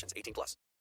terms and conditions. 18+.